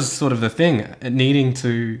 because that was sort of the thing. Needing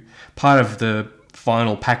to, part of the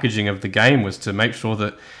final packaging of the game was to make sure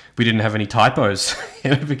that we didn't have any typos,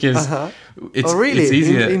 because it's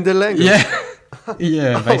easier in the language. Yeah.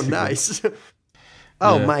 Yeah. Oh, nice.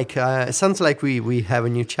 Oh, yeah. Mike, it sounds like we have a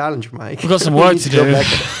new challenge, Mike. We've got some work to do.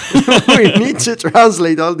 We need to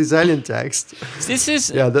translate all this alien text. This is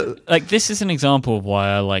this is an example of why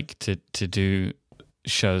I like to do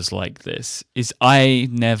shows like this. Is I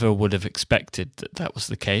never would have expected that was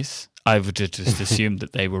the case. I would have just assumed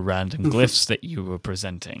that they were random glyphs that you were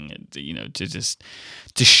presenting,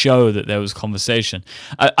 to show that there was conversation.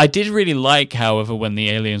 I did really like, however, when the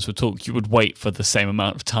aliens would talk, you would wait for the same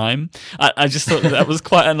amount of time. I just thought that was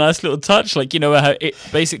quite a nice little touch. Like, how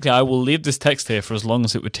basically, I will leave this text here for as long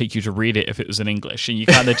as it would take you to read it if it was in English, and you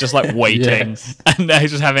kind of just like waiting, and they're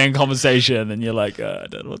just having a conversation, and you're like, I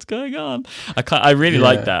don't know what's going on. I really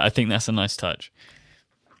like that. I think that's a nice touch.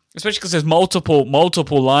 Especially because there's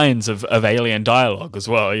multiple lines of alien dialogue as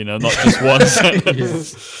well, not just one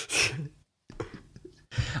sentence.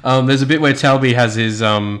 There's a bit where Talby has his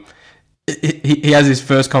he has his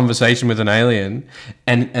first conversation with an alien,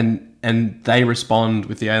 and they respond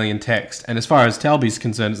with the alien text. And as far as Talby's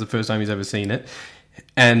concerned, it's the first time he's ever seen it.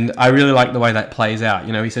 And I really like the way that plays out.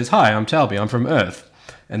 He says, "Hi, I'm Talby. I'm from Earth."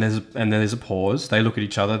 And then there's a pause. They look at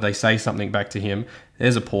each other. They say something back to him.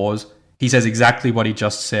 There's a pause. He says exactly what he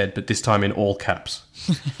just said, but this time in all caps.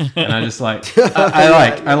 And I just like,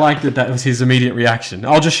 I like that was his immediate reaction.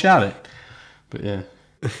 I'll just shout it. But yeah.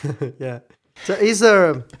 Yeah. So is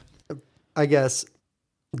there, I guess,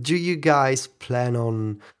 do you guys plan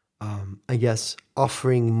on,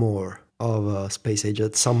 offering more of Space Age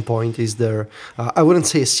at some point? Is there, I wouldn't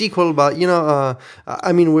say a sequel, but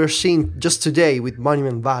we're seeing just today with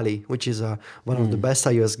Monument Valley, which is one of the best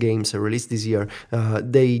iOS games released this year.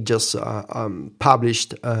 They just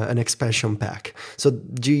published an expansion pack. So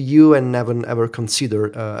do you and Evan ever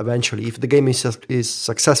consider eventually, if the game is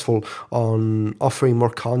successful, on offering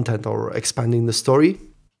more content or expanding the story?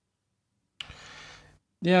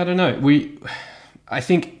 Yeah, I don't know. I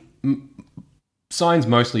think signs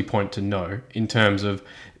mostly point to no, in terms of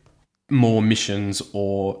more missions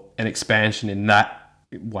or an expansion in that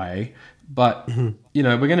way. But, we're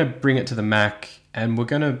going to bring it to the Mac, and we're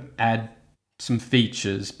going to add some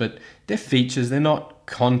features, but they're features, they're not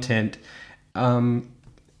content. And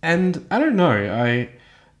I don't know,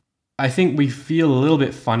 I think we feel a little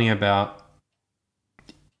bit funny about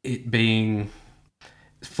it being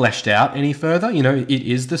fleshed out any further. It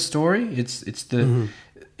is the story. It's the...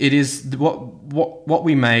 It is what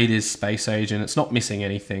we made is Space Age, and it's not missing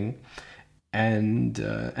anything. And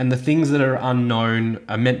the things that are unknown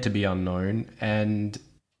are meant to be unknown, and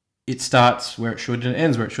it starts where it should and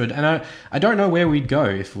ends where it should. And I don't know where we'd go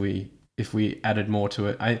if we added more to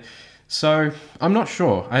it. So I'm not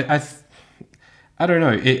sure. I don't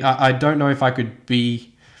know. I don't know if I could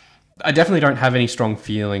be. I definitely don't have any strong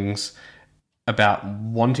feelings about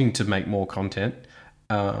wanting to make more content.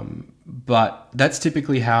 But that's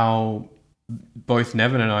typically how both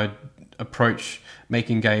Nevin and I approach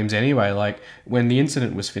making games anyway. Like, when The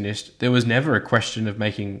Incident was finished, there was never a question of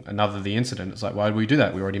making another The Incident. It's like, why did we do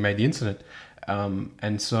that? We already made The Incident.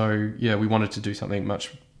 And so, we wanted to do something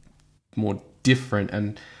much more different.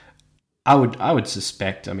 And I would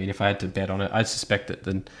suspect. I mean, if I had to bet on it, I'd suspect that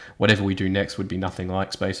then whatever we do next would be nothing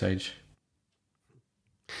like Space Age.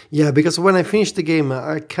 Yeah, because when I finished the game,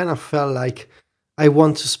 I kind of felt like I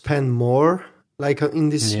want to spend more, like in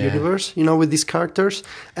this universe, with these characters.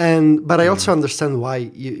 But I also understand why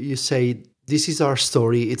you say this is our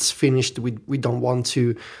story. It's finished. We don't want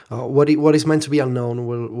to. What is meant to be unknown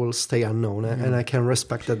will stay unknown, and I can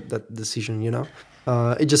respect that decision.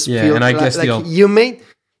 It just feels and I guess like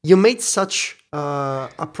you made such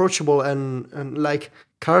approachable and like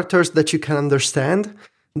characters that you can understand,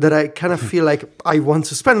 that I kind of feel like I want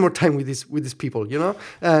to spend more time with these people,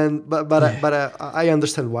 And but I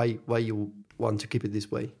understand why you want to keep it this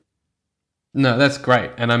way. No, that's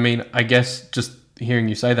great. And I mean, I guess just hearing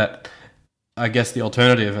you say that, I guess the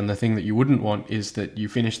alternative and the thing that you wouldn't want is that you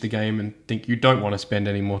finish the game and think you don't want to spend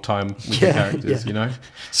any more time with the characters,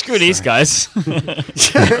 Screw these guys.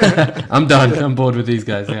 I'm done. I'm bored with these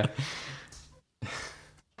guys, yeah.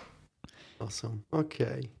 Awesome.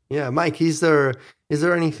 Okay. Yeah, Mike, is there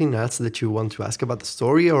anything else that you want to ask about the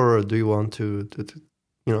story, or do you want to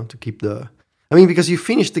keep the? I mean, because you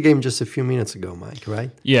finished the game just a few minutes ago, Mike, right?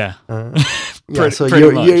 Yeah. So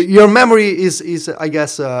your memory is I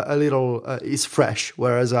guess a little is fresh,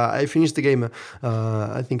 whereas I finished the game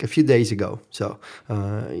I think a few days ago. So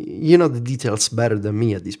you know the details better than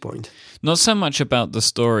me at this point. Not so much about the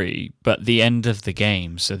story, but the end of the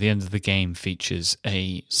game. So the end of the game features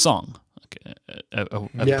a song. A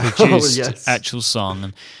produced actual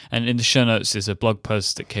song, and in the show notes there's a blog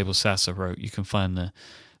post that Cable Sasser wrote. You can find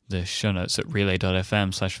the show notes at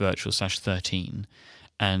relay.fm/virtual/13,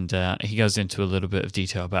 and he goes into a little bit of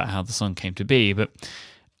detail about how the song came to be. But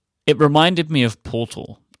it reminded me of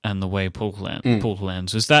Portal and the way Portal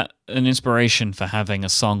ends. Was that an inspiration for having a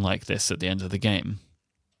song like this at the end of the game?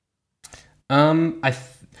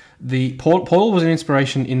 The Portal was an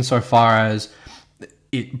inspiration insofar as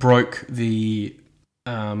it broke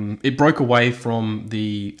away from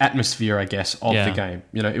the atmosphere, I guess, of the game.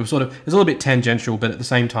 It was it's a little bit tangential, but at the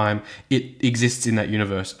same time, it exists in that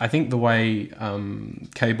universe. I think the way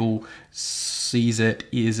Cable sees it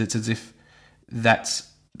is it's as if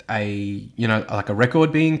that's like a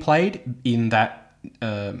record being played in that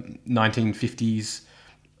 1950s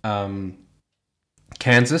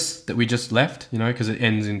Kansas that we just left, because it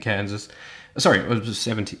ends in Kansas. Sorry, it was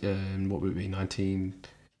 70. What would it be?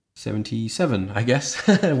 1977, I guess,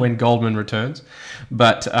 when Goldman returns.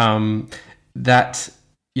 But that's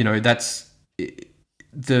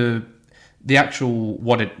the actual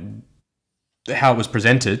how it was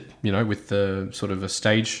presented. With the sort of a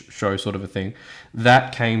stage show sort of a thing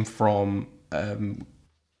that came from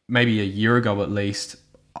maybe a year ago at least.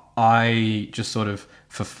 I just sort of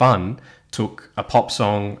for fun took a pop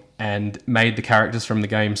song and made the characters from the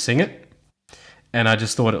game sing it. And I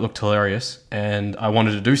just thought it looked hilarious, and I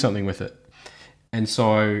wanted to do something with it. And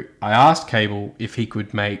so I asked Cable if he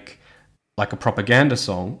could make like a propaganda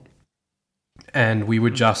song, and we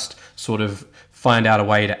would just sort of find out a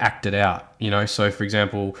way to act it out. So for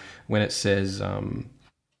example, when it says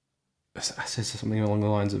something along the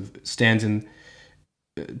lines of stands in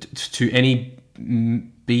to any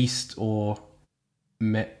beast or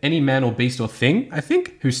any man or beast or thing, I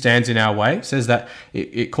think, who stands in our way, says that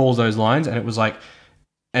it calls those lines. And it was like,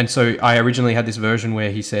 and so I originally had this version where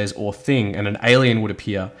he says or thing, and an alien would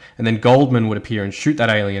appear, and then Goldman would appear and shoot that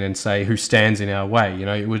alien and say who stands in our way.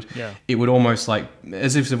 It would almost like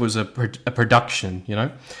as if it was a production,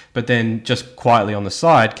 but then just quietly on the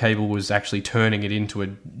side, Cable was actually turning it into a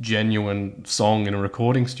genuine song in a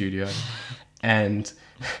recording studio. And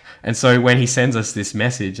so when he sends us this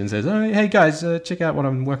message and says, "Oh, hey guys, check out what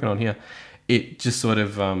I'm working on here," it just sort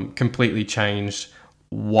of completely changed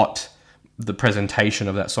what the presentation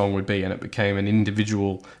of that song would be, and it became an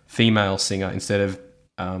individual female singer instead of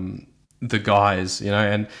the guys,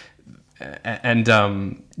 it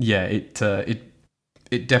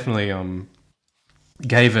definitely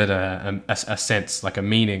gave it a sense, like a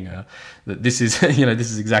meaning, that this is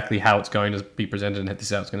this is exactly how it's going to be presented, and this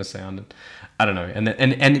is how it's going to sound. And I don't know,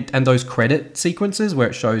 and those credit sequences where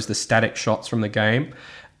it shows the static shots from the game,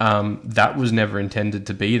 that was never intended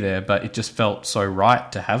to be there, but it just felt so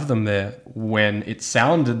right to have them there when it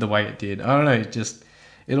sounded the way it did. I don't know,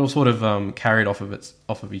 it all sort of carried off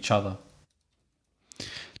of each other.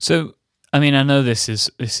 So, I mean, I know this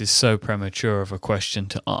is so premature of a question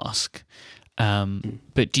to ask.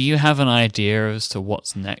 But do you have an idea as to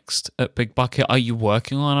what's next at Big Bucket? Are you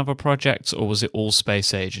working on other projects, or was it all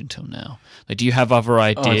Space Age until now? Like, do you have other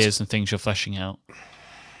ideas and things you're fleshing out?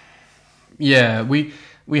 Yeah, we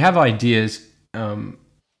have ideas. The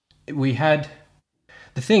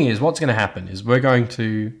thing is, what's going to happen is we're going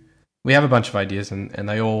to we have a bunch of ideas, and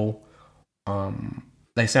they all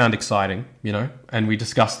they sound exciting, you know, and we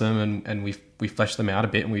discuss them and we flesh them out a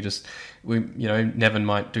bit, and we Nevin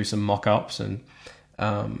might do some mock-ups and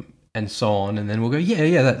so on, and then we'll go,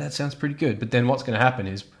 yeah, that sounds pretty good. But then what's going to happen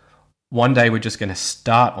is one day we're just going to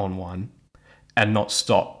start on one and not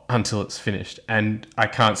stop until it's finished, and I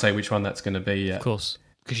can't say which one that's going to be yet. Of course,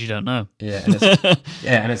 because you don't know. Yeah,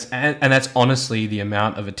 and that's honestly the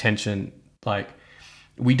amount of attention. Like,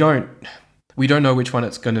 we don't know which one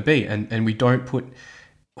it's going to be, and we don't put.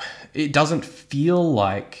 It doesn't feel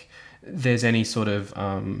like there's any sort of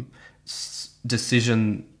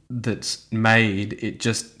decision that's made. It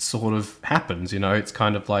just sort of happens, you know. It's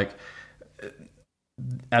kind of like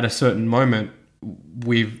at a certain moment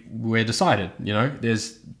we're decided, you know.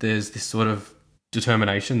 There's this sort of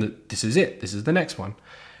determination that this is it. This is the next one,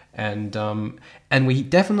 and we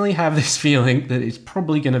definitely have this feeling that it's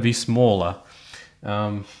probably going to be smaller,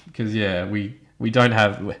 because we don't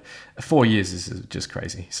have 4 years is just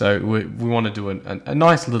crazy. So we want to do a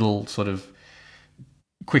nice little sort of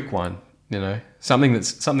quick one, you know, something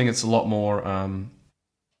that's a lot more,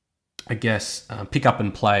 I guess, pick up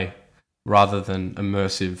and play rather than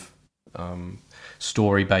immersive,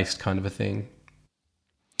 story-based kind of a thing.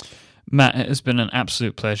 Matt, it has been an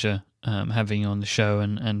absolute pleasure having you on the show,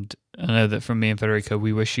 and I know that from me and Federico,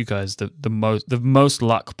 we wish you guys the most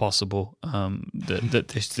luck possible. That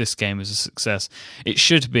this game is a success. It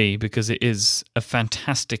should be, because it is a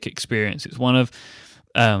fantastic experience. It's one of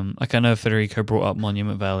like, I know Federico brought up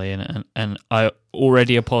Monument Valley, and I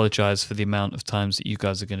already apologize for the amount of times that you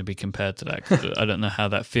guys are going to be compared to that, 'cause I don't know how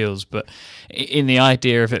that feels, but in the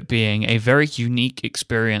idea of it being a very unique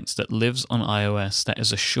experience that lives on iOS, that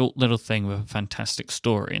is a short little thing with a fantastic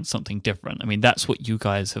story and something different. I mean, that's what you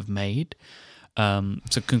guys have made.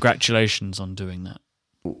 So congratulations on doing that.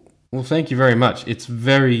 Well, thank you very much. It's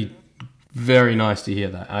very, very nice to hear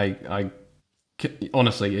that. I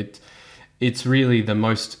honestly, it's really the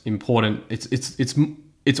most important.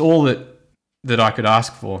 It's all that I could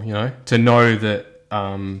ask for, you know, to know that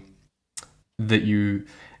that you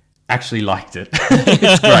actually liked it.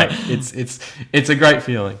 It's great. It's a great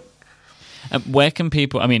feeling. Where can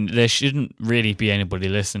people? I mean, there shouldn't really be anybody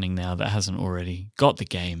listening now that hasn't already got the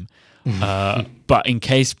game. But in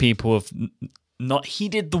case people have not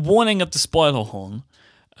heeded the warning of the spoiler horn,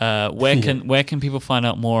 where can people find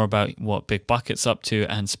out more about what Big Bucket's up to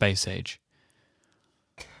and Space Age?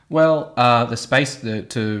 Well,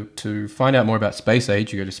 to find out more about Space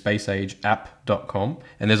Age, you go to spaceageapp.com,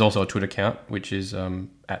 and there's also a Twitter account, which is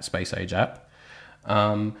at spaceageapp.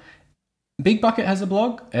 Big Bucket has a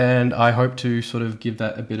blog, and I hope to sort of give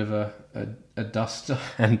that a bit of a dust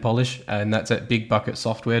and polish, and that's at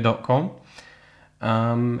bigbucketsoftware.com.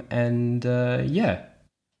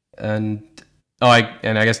 I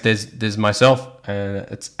guess there's myself,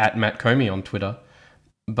 it's at Matt Comey on Twitter.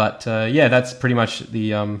 But that's pretty much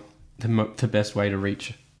the best way to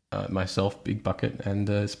reach myself, Big Bucket,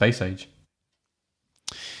 and Space Age.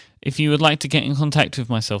 If you would like to get in contact with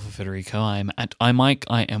myself or Federico, I'm at imyke,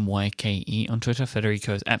 IMYKE on Twitter.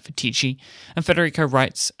 Federico is at Fetici, and Federico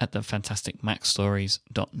writes at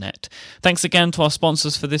thefantasticmacstories.net. Thanks again to our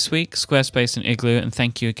sponsors for this week, Squarespace and Igloo, and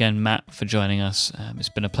thank you again, Matt, for joining us. It's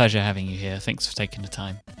been a pleasure having you here. Thanks for taking the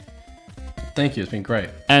time. Thank you, it's been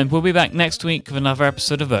great. And we'll be back next week with another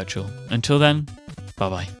episode of Virtual. Until then,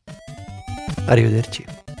 bye-bye. Arrivederci.